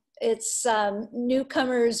home. It's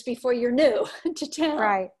newcomers before you're new to town,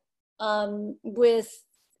 right? With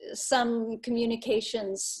some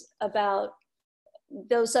communications about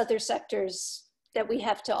those other sectors that we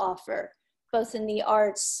have to offer, both in the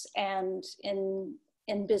arts and in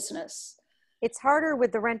business. It's harder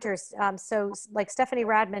with the renters. So like Stephanie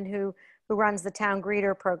Radman, who runs the Town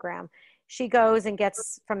Greeter program, she goes and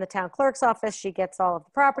gets from the town clerk's office, she gets all of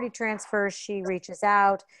the property transfers, she reaches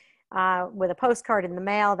out with a postcard in the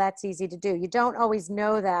mail. That's easy to do. You don't always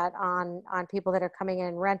know that on people that are coming in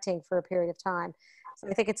and renting for a period of time. So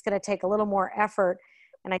I think it's going to take a little more effort.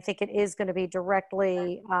 And I think it is going to be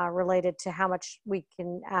directly related to how much we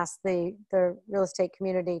can ask the real estate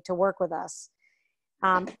community to work with us.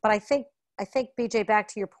 But I think, BJ, back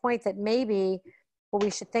to your point that maybe what we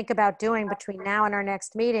should think about doing between now and our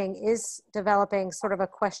next meeting is developing sort of a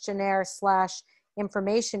questionnaire /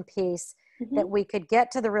 information piece that we could get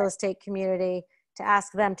to the real estate community to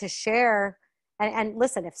ask them to share. And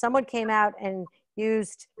listen, if someone came out and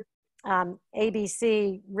used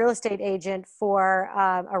ABC real estate agent for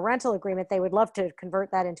a rental agreement, they would love to convert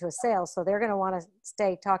that into a sale. So they're going to want to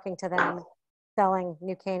stay talking to them, selling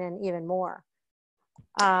New Canaan even more.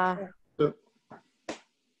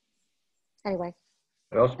 Anyway.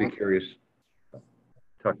 I'd also be curious,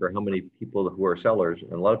 Tucker, how many people who are sellers,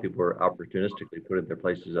 and a lot of people are opportunistically putting their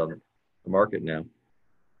places on the market now,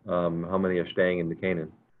 how many are staying in New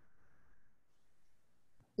Canaan?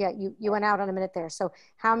 Yeah, you went out on a minute there. So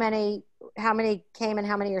how many came and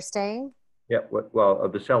how many are staying? Yeah, well,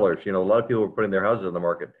 of the sellers, a lot of people are putting their houses on the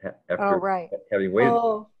market after having waited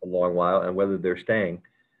a long while, and whether they're staying,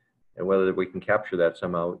 and whether we can capture that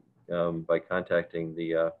somehow by contacting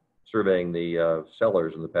surveying the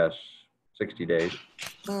sellers in the past 60 days.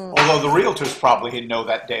 Although the realtors probably know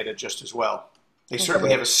that data just as well. They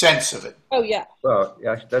certainly have a sense of it. Oh, yeah. Well,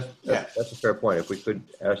 yeah, that's a fair point. If we could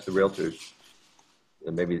ask the realtors,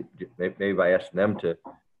 and maybe by asking them to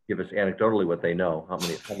give us anecdotally what they know, how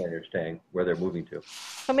many are staying, where they're moving to.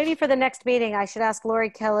 So maybe for the next meeting, I should ask Lori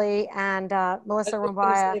Kelly and Melissa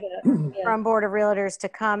Rumbaya from Board of Realtors to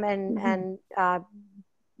come and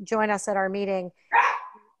join us at our meeting.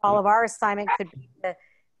 All of our assignment could be to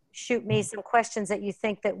shoot me some questions that you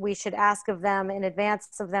think that we should ask of them in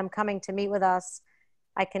advance of them coming to meet with us.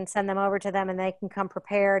 I can send them over to them and they can come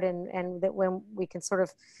prepared, and that when we can sort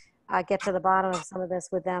of get to the bottom of some of this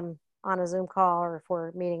with them on a Zoom call, or if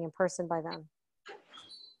we're meeting in person by then.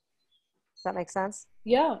 Does that make sense?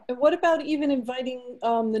 Yeah. And what about even inviting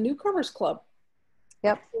the Newcomers Club?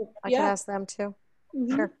 Yep. I can ask them too.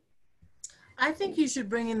 Sure. I think you should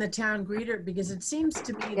bring in the town greeter, because it seems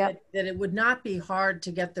to me that it would not be hard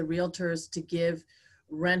to get the realtors to give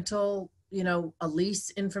rental, a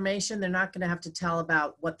lease information. They're not going to have to tell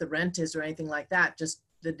about what the rent is or anything like that, just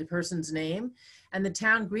the person's name. And the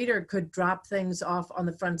town greeter could drop things off on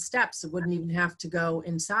the front steps. It wouldn't even have to go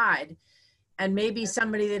inside. And maybe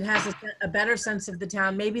somebody that has a better sense of the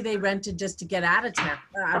town, maybe they rented just to get out of town,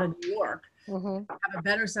 out of New York, have a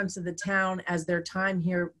better sense of the town as their time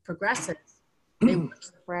here progresses. They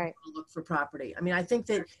look for property. I mean, I think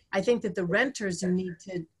that the renters you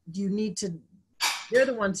need to they're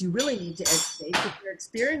the ones you really need to educate, because they're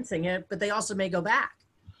experiencing it, but they also may go back.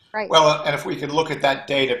 Right. Well, and if we could look at that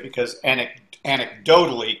data, because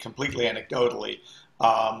anecdotally, completely anecdotally,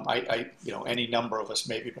 any number of us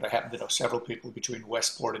maybe, but I happen to know several people between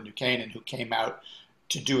Westport and New Canaan who came out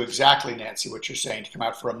to do exactly, Nancy, what you're saying, to come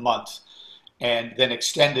out for a month, and then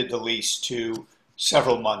extended the lease to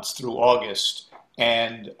several months through August.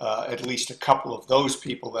 And at least a couple of those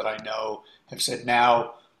people that I know have said,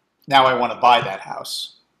 now I want to buy that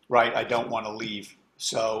house, right? I don't want to leave.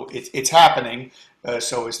 So it's happening.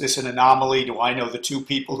 So is this an anomaly? Do I know the 2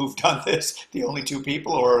 people who've done this, the only 2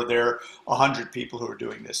 people, or are there 100 people who are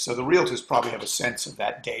doing this? So the realtors probably have a sense of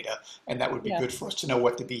that data, and that would be good for us to know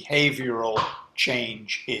what the behavioral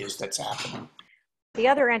change is that's happening. The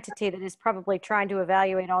other entity that is probably trying to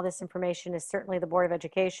evaluate all this information is certainly the Board of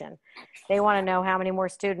Education. They want to know how many more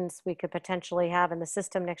students we could potentially have in the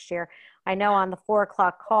system next year. I know on the 4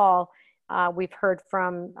 o'clock call, we've heard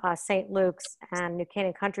from St. Luke's and New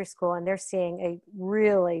Canaan Country School, and they're seeing a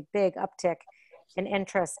really big uptick in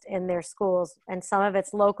interest in their schools. And some of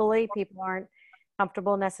it's locally. People aren't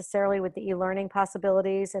comfortable necessarily with the e-learning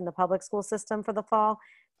possibilities in the public school system for the fall,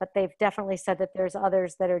 but they've definitely said that there's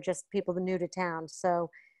others that are just people new to town. So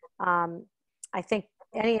I think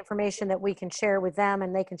any information that we can share with them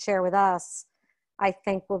and they can share with us, I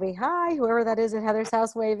think will be, hi, whoever that is at Heather's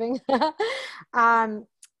house waving,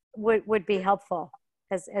 would be helpful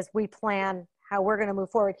as we plan how we're going to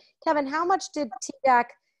move forward. Kevin, how much did TDEC,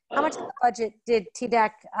 how much of the budget did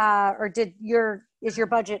TDEC, or is your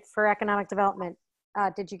budget for economic development,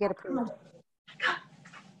 did you get approved?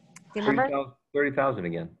 Do you remember? 30,000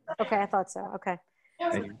 again. Okay, I thought so. Okay. So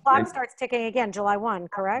And the you- clock and starts ticking again, July 1,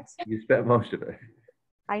 correct? You spent most of it.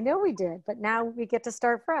 I know we did, but now we get to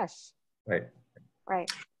start fresh. Right. Right.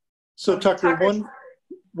 So Tucker,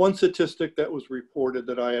 one statistic that was reported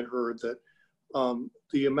that I had heard that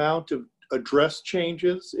the amount of address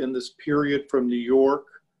changes in this period from New York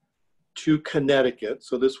to Connecticut,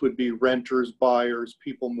 so this would be renters, buyers,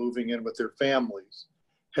 people moving in with their families,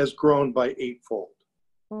 has grown by 8-fold.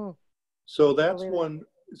 Mm. So that's one,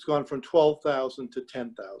 it's gone from 12,000 to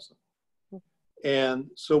 10,000. And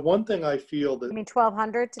so one thing I feel that— You mean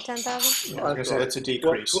 1,200 to 10,000? I was gonna say that's a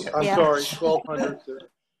decrease. I'm Yeah. sorry, 1,200 to,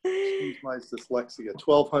 excuse my dyslexia,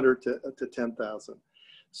 1,200 to 10,000.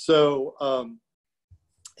 So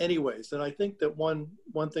anyways, and I think that one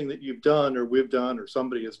thing that you've done or we've done or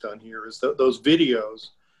somebody has done here is that those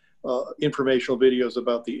videos, informational videos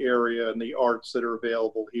about the area and the arts that are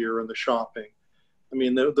available here and the shopping. I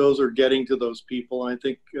mean, those are getting to those people, and I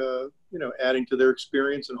think, adding to their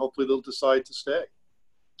experience, and hopefully they'll decide to stay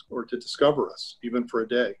or to discover us, even for a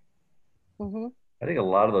day. Mm-hmm. I think a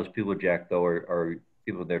lot of those people, Jack, though, are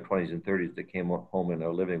people in their 20s and 30s that came home and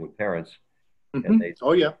are living with parents. Mm-hmm. And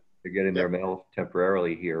Oh, yeah. They're getting their mail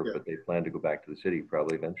temporarily here, but they plan to go back to the city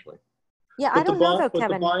probably eventually. Yeah, But I don't know though, but the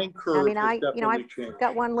Kevin. buying curve I mean, has I've definitely changed.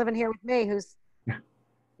 got one living here with me who's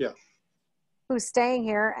staying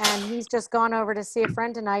here, and he's just gone over to see a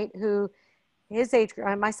friend tonight who his age,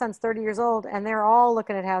 my son's 30 years old, and they're all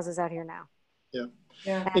looking at houses out here now. Yeah.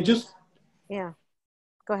 Yeah. And just go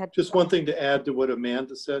ahead. Just one thing to add to what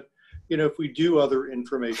Amanda said. If we do other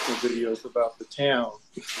informational videos about the town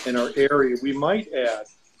and our area, we might add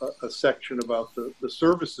a section about the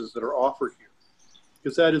services that are offered here.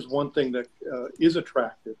 Because that is one thing that is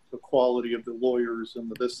attractive, the quality of the lawyers and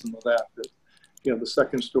the this and the that, the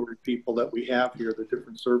second story people that we have here, the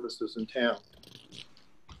different services in town.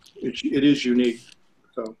 It is unique.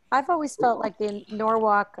 So I've always felt like the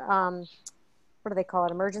Norwalk, what do they call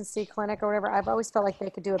it, emergency clinic or whatever, I've always felt like they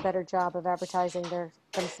could do a better job of advertising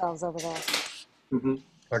themselves over there. Mm-hmm.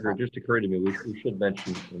 Tucker, it just occurred to me, we should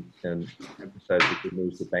mention and emphasize the good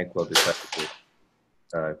news that Bankwell decided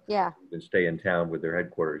to stay in town with their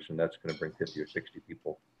headquarters, and that's going to bring 50 or 60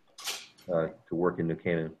 people to work in New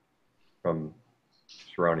Canaan from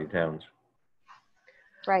surrounding towns.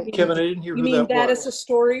 Right. Kevin, I didn't hear You who mean that was. as a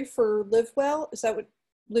story for Live Well? Is that what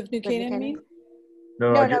Live New Canaan mean?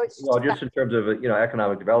 No, No, just in terms of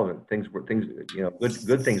economic development,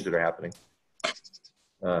 good things that are happening.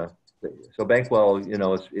 So Bankwell,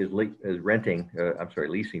 is renting,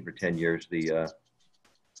 leasing for 10 years the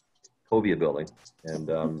Covia building,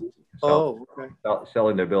 and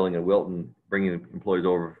selling their building in Wilton, bringing employees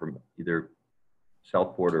over from either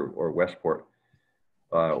Southport or Westport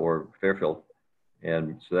or Fairfield,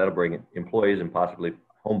 and so that'll bring employees and possibly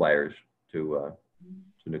home buyers to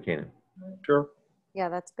New Canaan. Sure. Yeah,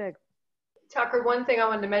 that's big. Tucker, one thing I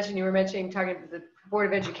wanted to mention, you were talking to the Board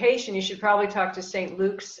of Education, you should probably talk to St.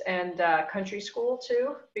 Luke's and Country School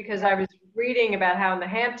too, because I was reading about how in the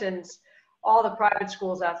Hamptons, all the private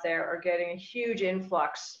schools out there are getting a huge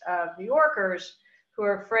influx of New Yorkers who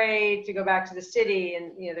are afraid to go back to the city,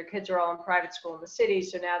 and their kids are all in private school in the city,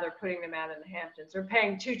 so now they're putting them out in the Hamptons. They're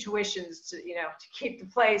paying 2 tuitions to keep the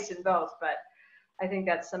place in both, but I think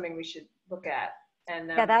that's something we should look at. And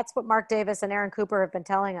Yeah, that's what Mark Davis and Aaron Cooper have been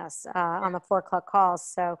telling us on the 4 o'clock calls.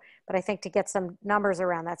 So, but I think to get some numbers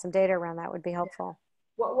around that, some data around that would be helpful.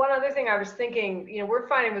 One other thing I was thinking, we're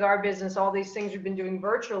finding with our business, all these things we've been doing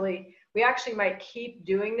virtually, we actually might keep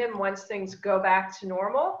doing them once things go back to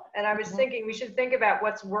normal. And I was thinking we should think about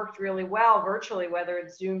what's worked really well virtually, whether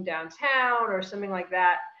it's Zoom downtown or something like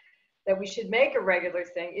that, that we should make a regular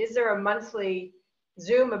thing. Is there a monthly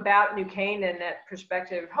Zoom about New Canaan that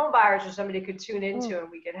prospective home buyers or somebody could tune into, and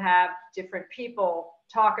we could have different people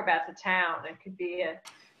talk about the town. It could be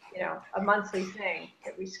a monthly thing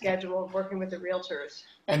that we schedule, working with the realtors.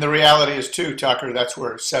 And the reality is too, Tucker, that's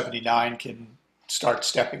where 79 can start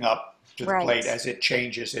stepping up to the Right. plate as it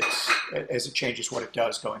changes what it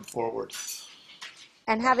does going forward.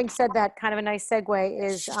 And having said that, kind of a nice segue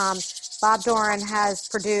is Bob Doran has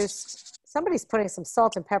produced, somebody's putting some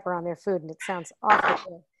salt and pepper on their food and it sounds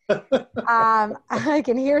awful good. I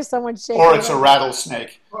can hear someone shaking. Or it's a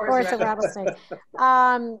rattlesnake. Or it's a rattlesnake.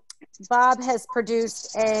 Bob has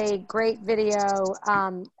produced a great video,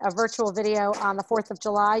 a virtual video on the 4th of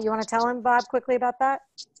July. You want to tell him, Bob, quickly about that?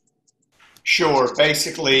 Sure.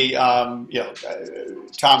 Basically, Tom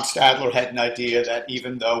Stadler had an idea that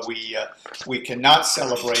even though we cannot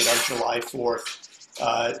celebrate our July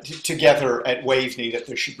 4th together at Waveney, that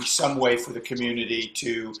there should be some way for the community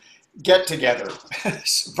to get together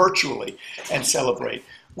virtually and celebrate.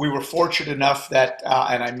 We were fortunate enough that,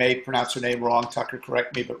 and I may pronounce her name wrong, Tucker,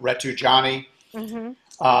 correct me, but Retu Johnny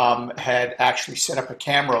had actually set up a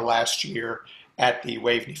camera last year at the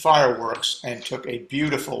Waveney Fireworks and took a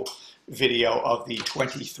beautiful video of the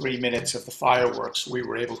 23 minutes of the fireworks. We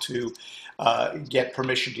were able to get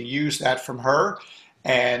permission to use that from her,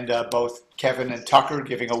 and both Kevin and Tucker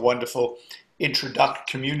giving a wonderful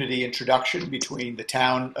community introduction between the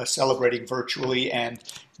town celebrating virtually and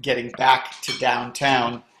getting back to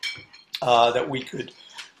downtown, that we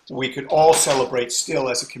could all celebrate still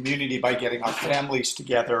as a community by getting our families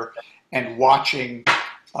together and watching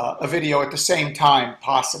a video at the same time,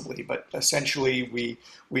 possibly. But essentially,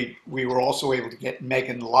 we were also able to get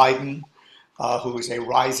Megan Lyden, who is a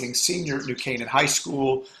rising senior at New Canaan High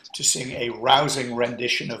School, to sing a rousing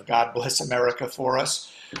rendition of God Bless America for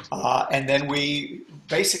us. And then we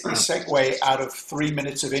basically segue out of 3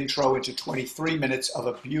 minutes of intro into 23 minutes of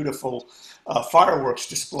a beautiful fireworks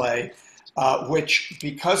display, which,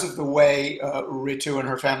 because of the way Ritu and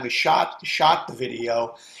her family shot the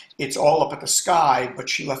video, it's all up at the sky, but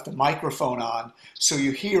she left a microphone on, so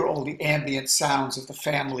you hear all the ambient sounds of the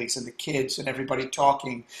families and the kids and everybody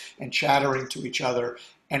talking and chattering to each other,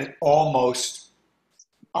 and it almost,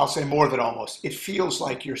 I'll say more than almost, it feels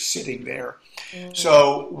like you're sitting there.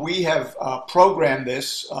 So we have programmed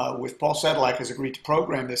this with Paul Sedlak has agreed to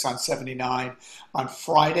program this on 79 on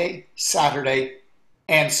Friday, Saturday,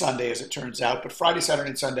 and Sunday, as it turns out. But Friday, Saturday,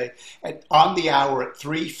 and Sunday on the hour at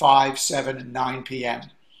 3, 5, 7, and 9 p.m.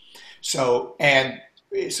 So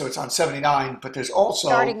it's on 79, but there's also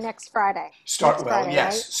starting next Friday.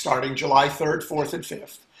 Right? Starting July 3rd, 4th, and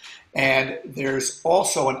 5th. And there's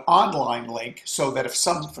also an online link so that if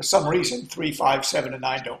for some reason 3, 5, 7, and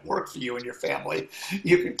 9 don't work for you and your family,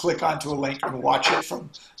 you can click onto a link and watch it from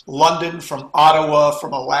London, from Ottawa,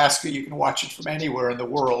 from Alaska. You can watch it from anywhere in the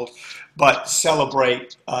world, but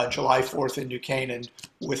celebrate July 4th in New Canaan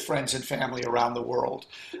with friends and family around the world.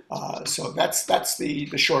 So that's the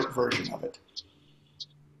short version of it.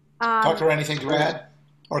 Tucker, anything to add?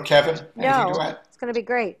 Or Kevin, anything to add? It's going to be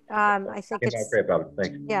great. I think it's great, Bob.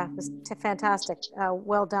 Thanks. Yeah, it was fantastic.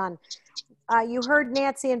 Well done. You heard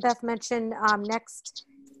Nancy and Beth mention next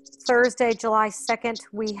Thursday, July 2nd,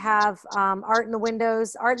 we have Art in the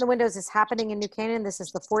Windows. Art in the Windows is happening in New Canaan. This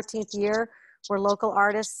is the 14th year where local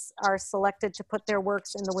artists are selected to put their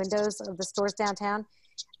works in the windows of the stores downtown.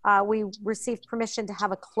 We received permission to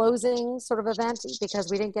have a closing sort of event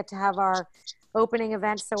because we didn't get to have our opening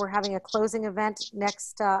event. So we're having a closing event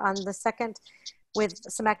next on the 2nd with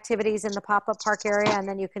some activities in the pop-up park area. And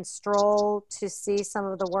then you can stroll to see some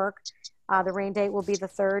of the work. The rain date will be the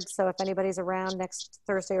 3rd. So if anybody's around next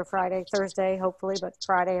Thursday or Friday, Thursday, hopefully, but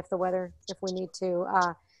Friday if we need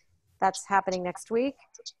to, that's happening next week.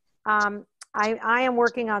 I am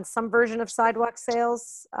working on some version of sidewalk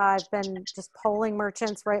sales. I've been just polling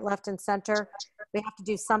merchants right, left, and center. We have to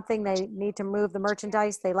do something. They need to move the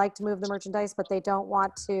merchandise. They like to move the merchandise, but they don't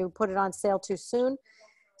want to put it on sale too soon.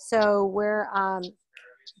 So we're,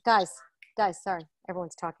 guys, sorry.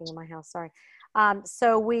 Everyone's talking in my house, sorry.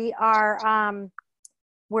 So we are,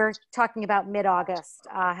 we're talking about mid-August,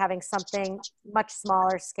 having something much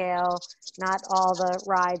smaller scale, not all the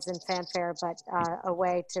rides and fanfare, but a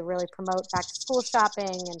way to really promote back-to-school shopping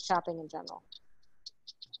and shopping in general.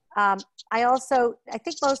 I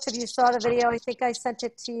think most of you saw the video. I think I sent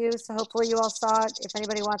it to you, so hopefully you all saw it. If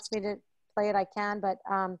anybody wants me to play it, I can, but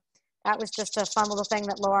that was just a fun little thing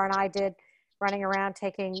that Laura and I did, running around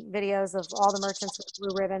taking videos of all the merchants with blue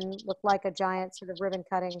ribbon, looked like a giant sort of ribbon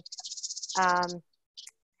cutting.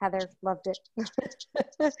 Heather loved it.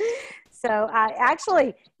 So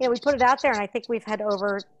actually, we put it out there, and I think we've had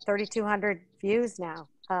over 3,200 views now,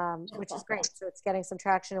 which is great. So it's getting some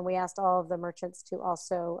traction, and we asked all of the merchants to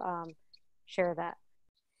also share that.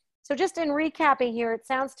 So just in recapping here, it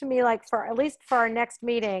sounds to me like for at least for our next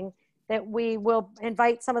meeting, that we will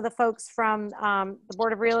invite some of the folks from the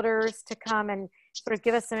Board of Realtors to come and sort of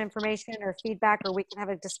give us some information or feedback, or we can have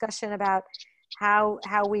a discussion about how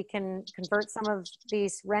we can convert some of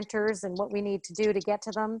these renters and what we need to do to get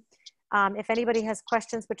to them. If anybody has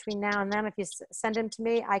questions between now and then, if you send them to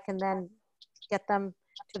me, I can then get them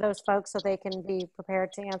to those folks so they can be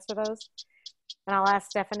prepared to answer those. And I'll ask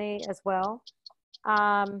Stephanie as well.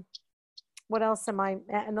 What else am I,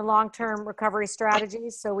 and the long-term recovery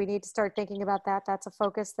strategies. So we need to start thinking about that. That's a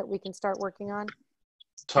focus that we can start working on.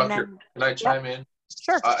 Tucker, can I chime in?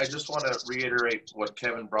 Sure. I just want to reiterate what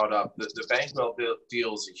Kevin brought up. The Bankwell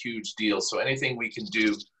deal is a huge deal. So anything we can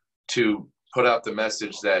do to put out the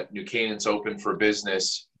message that New Canaan's open for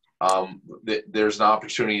business, there's an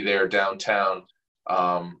opportunity there downtown.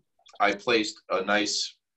 I placed a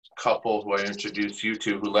nice couple who I introduced you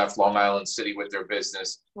to who left Long Island City with their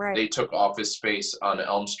business. Right. They took office space on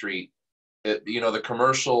Elm Street. The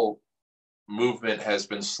commercial movement has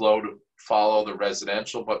been slow to follow the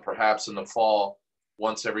residential, but perhaps in the fall,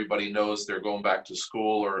 once everybody knows they're going back to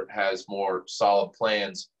school or has more solid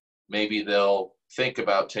plans, maybe they'll think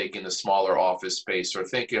about taking the smaller office space or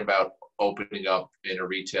thinking about opening up in a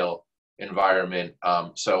retail environment.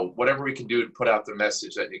 So whatever we can do to put out the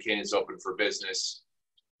message that New Canaan's open for business,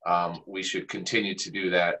 we should continue to do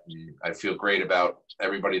that. And I feel great about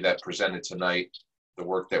everybody that presented tonight, the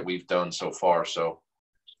work that we've done so far. So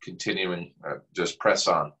continuing, just press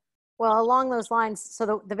on. Well, along those lines,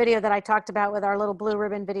 so the video that I talked about with our little blue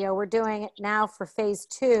ribbon video, we're doing it now for phase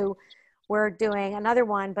 2. We're doing another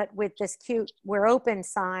one, but with this cute "We're Open"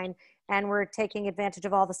 sign, and we're taking advantage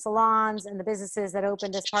of all the salons and the businesses that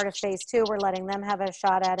opened as part of phase 2. We're letting them have a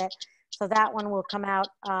shot at it. So that one will come out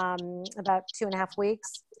about 2.5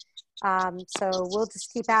 weeks. So we'll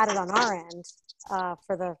just keep at it on our end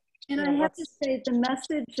for the. And I have to say, the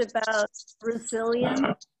message about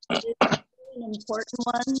resilience is an important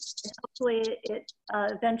one. Hopefully it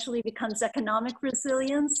eventually becomes economic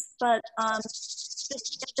resilience. But just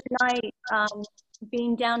the other night,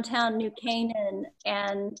 being downtown New Canaan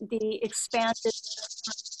and the expanded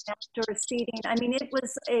outdoor seating, I mean, it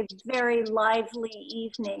was a very lively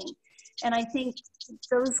evening. And I think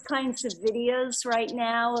those kinds of videos right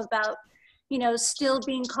now about, still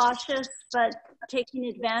being cautious, but taking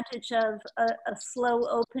advantage of a slow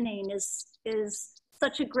opening is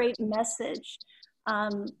such a great message.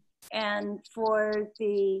 And for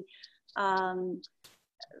the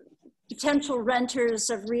potential renters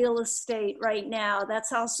of real estate right now,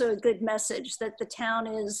 that's also a good message that the town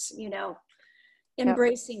is,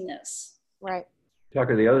 embracing this. Right.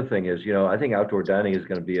 Tucker, the other thing is, I think outdoor dining is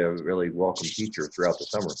going to be a really welcome feature throughout the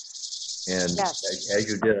summer. And yes, as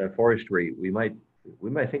you did on Forestry, we might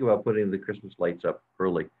think about putting the Christmas lights up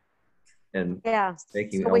early and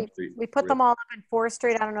making so Elm Street. We put them all up in Forest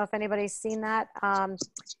Street. I don't know if anybody's seen that.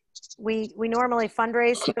 We normally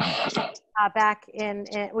fundraise back in,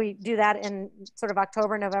 we do that in sort of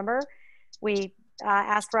October, November. We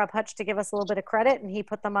asked Rob Hutch to give us a little bit of credit, and he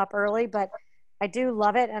put them up early, but I do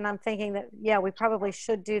love it. And I'm thinking that, we probably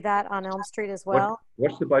should do that on Elm Street as well.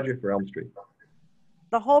 What's the budget for Elm Street?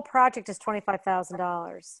 The whole project is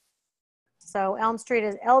 $25,000. So Elm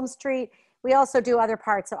Street. We also do other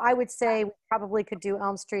parts. So I would say we probably could do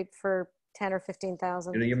Elm Street for 10 or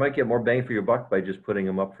 15,000. You might get more bang for your buck by just putting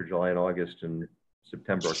them up for July and August and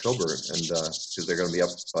September, October, and because they're going to be up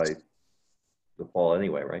by the fall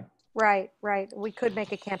anyway, right? Right. We could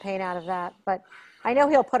make a campaign out of that, but I know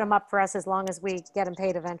he'll put them up for us as long as we get him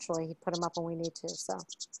paid eventually. He'd put them up when we need to, so.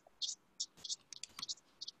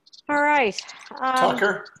 All right.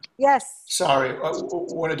 Tucker? Yes. Sorry,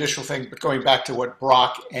 one additional thing, but going back to what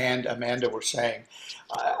Brock and Amanda were saying,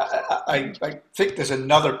 I think there's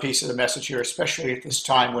another piece of the message here, especially at this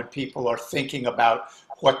time when people are thinking about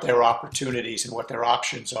what their opportunities and what their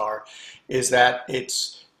options are, is that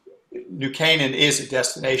New Canaan is a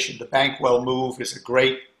destination. The Bankwell move is a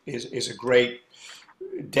great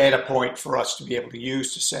data point for us to be able to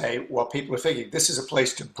use to say, well, people are thinking this is a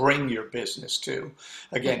place to bring your business to.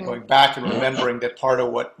 Again, going back and remembering that part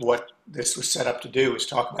of what this was set up to do is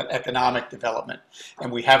talk about economic development.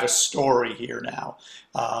 And we have a story here now,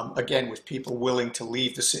 again, with people willing to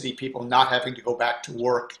leave the city, people not having to go back to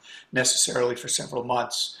work necessarily for several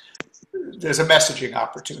months. There's a messaging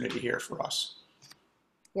opportunity here for us.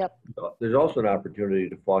 Yep. There's also an opportunity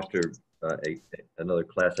to foster another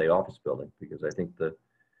Class A office building, because I think the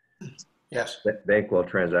Bankwell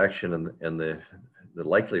transaction and the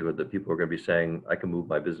likelihood that people are going to be saying, I can move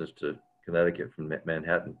my business to Connecticut from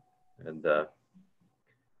Manhattan, and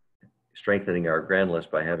strengthening our grand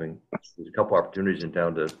list by having there's a couple opportunities in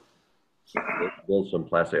town to build some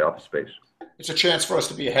Class A office space. It's a chance for us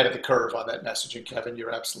to be ahead of the curve on that messaging, Kevin.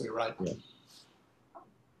 You're absolutely right. Yeah.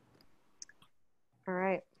 All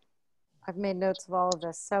right. I've made notes of all of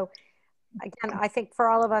this. So again, I think for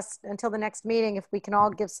all of us until the next meeting, if we can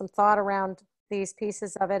all give some thought around these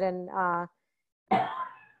pieces of it and talk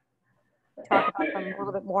about them a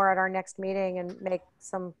little bit more at our next meeting and make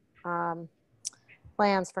some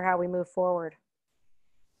plans for how we move forward.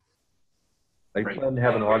 Are you planning to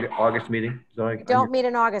have an August meeting, Zoe? We don't meet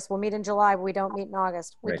in August. We'll meet in July, but we don't meet in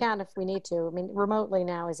August. We Right. can if we need to. I mean, remotely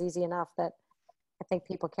now is easy enough that I think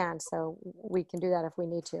people can, so we can do that if we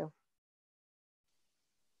need to.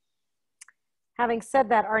 Having said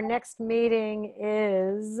that, our next meeting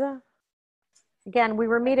is, again, we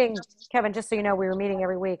were meeting, Kevin, just so you know, we were meeting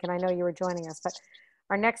every week, and I know you were joining us, but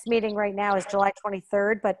our next meeting right now is July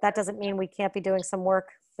 23rd, but that doesn't mean we can't be doing some work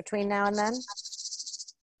between now and then.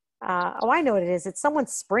 Oh, I know what it is. It's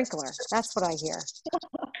someone's sprinkler. That's what I hear.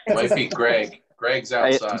 Might be Greg. Greg's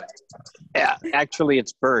outside. Yeah, actually,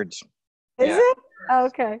 it's birds. Is it?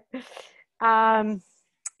 Okay.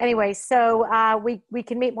 Anyway, so we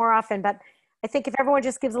can meet more often, but I think if everyone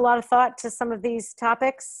just gives a lot of thought to some of these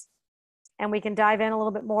topics, and we can dive in a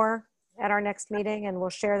little bit more at our next meeting, and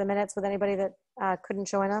we'll share the minutes with anybody that couldn't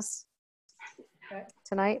join us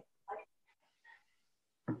tonight.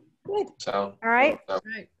 Good. All right.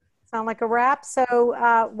 Sound like a wrap. So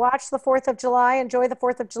watch the 4th of July. Enjoy the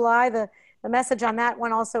 4th of July. The message on that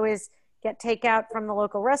one also is get takeout from the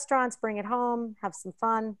local restaurants, bring it home, have some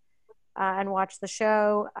fun, and watch the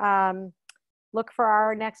show. Look for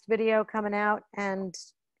our next video coming out, and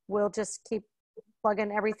we'll just keep plugging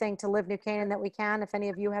everything to Live New Canaan that we can. If any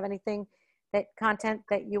of you have anything, content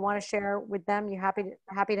that you want to share with them, you're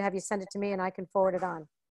happy to have you send it to me, and I can forward it on.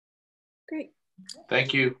 Great.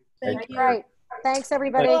 Thank you. Thank you. Great. Thanks,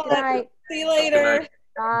 everybody. Good night. See you later.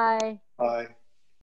 Bye. Bye.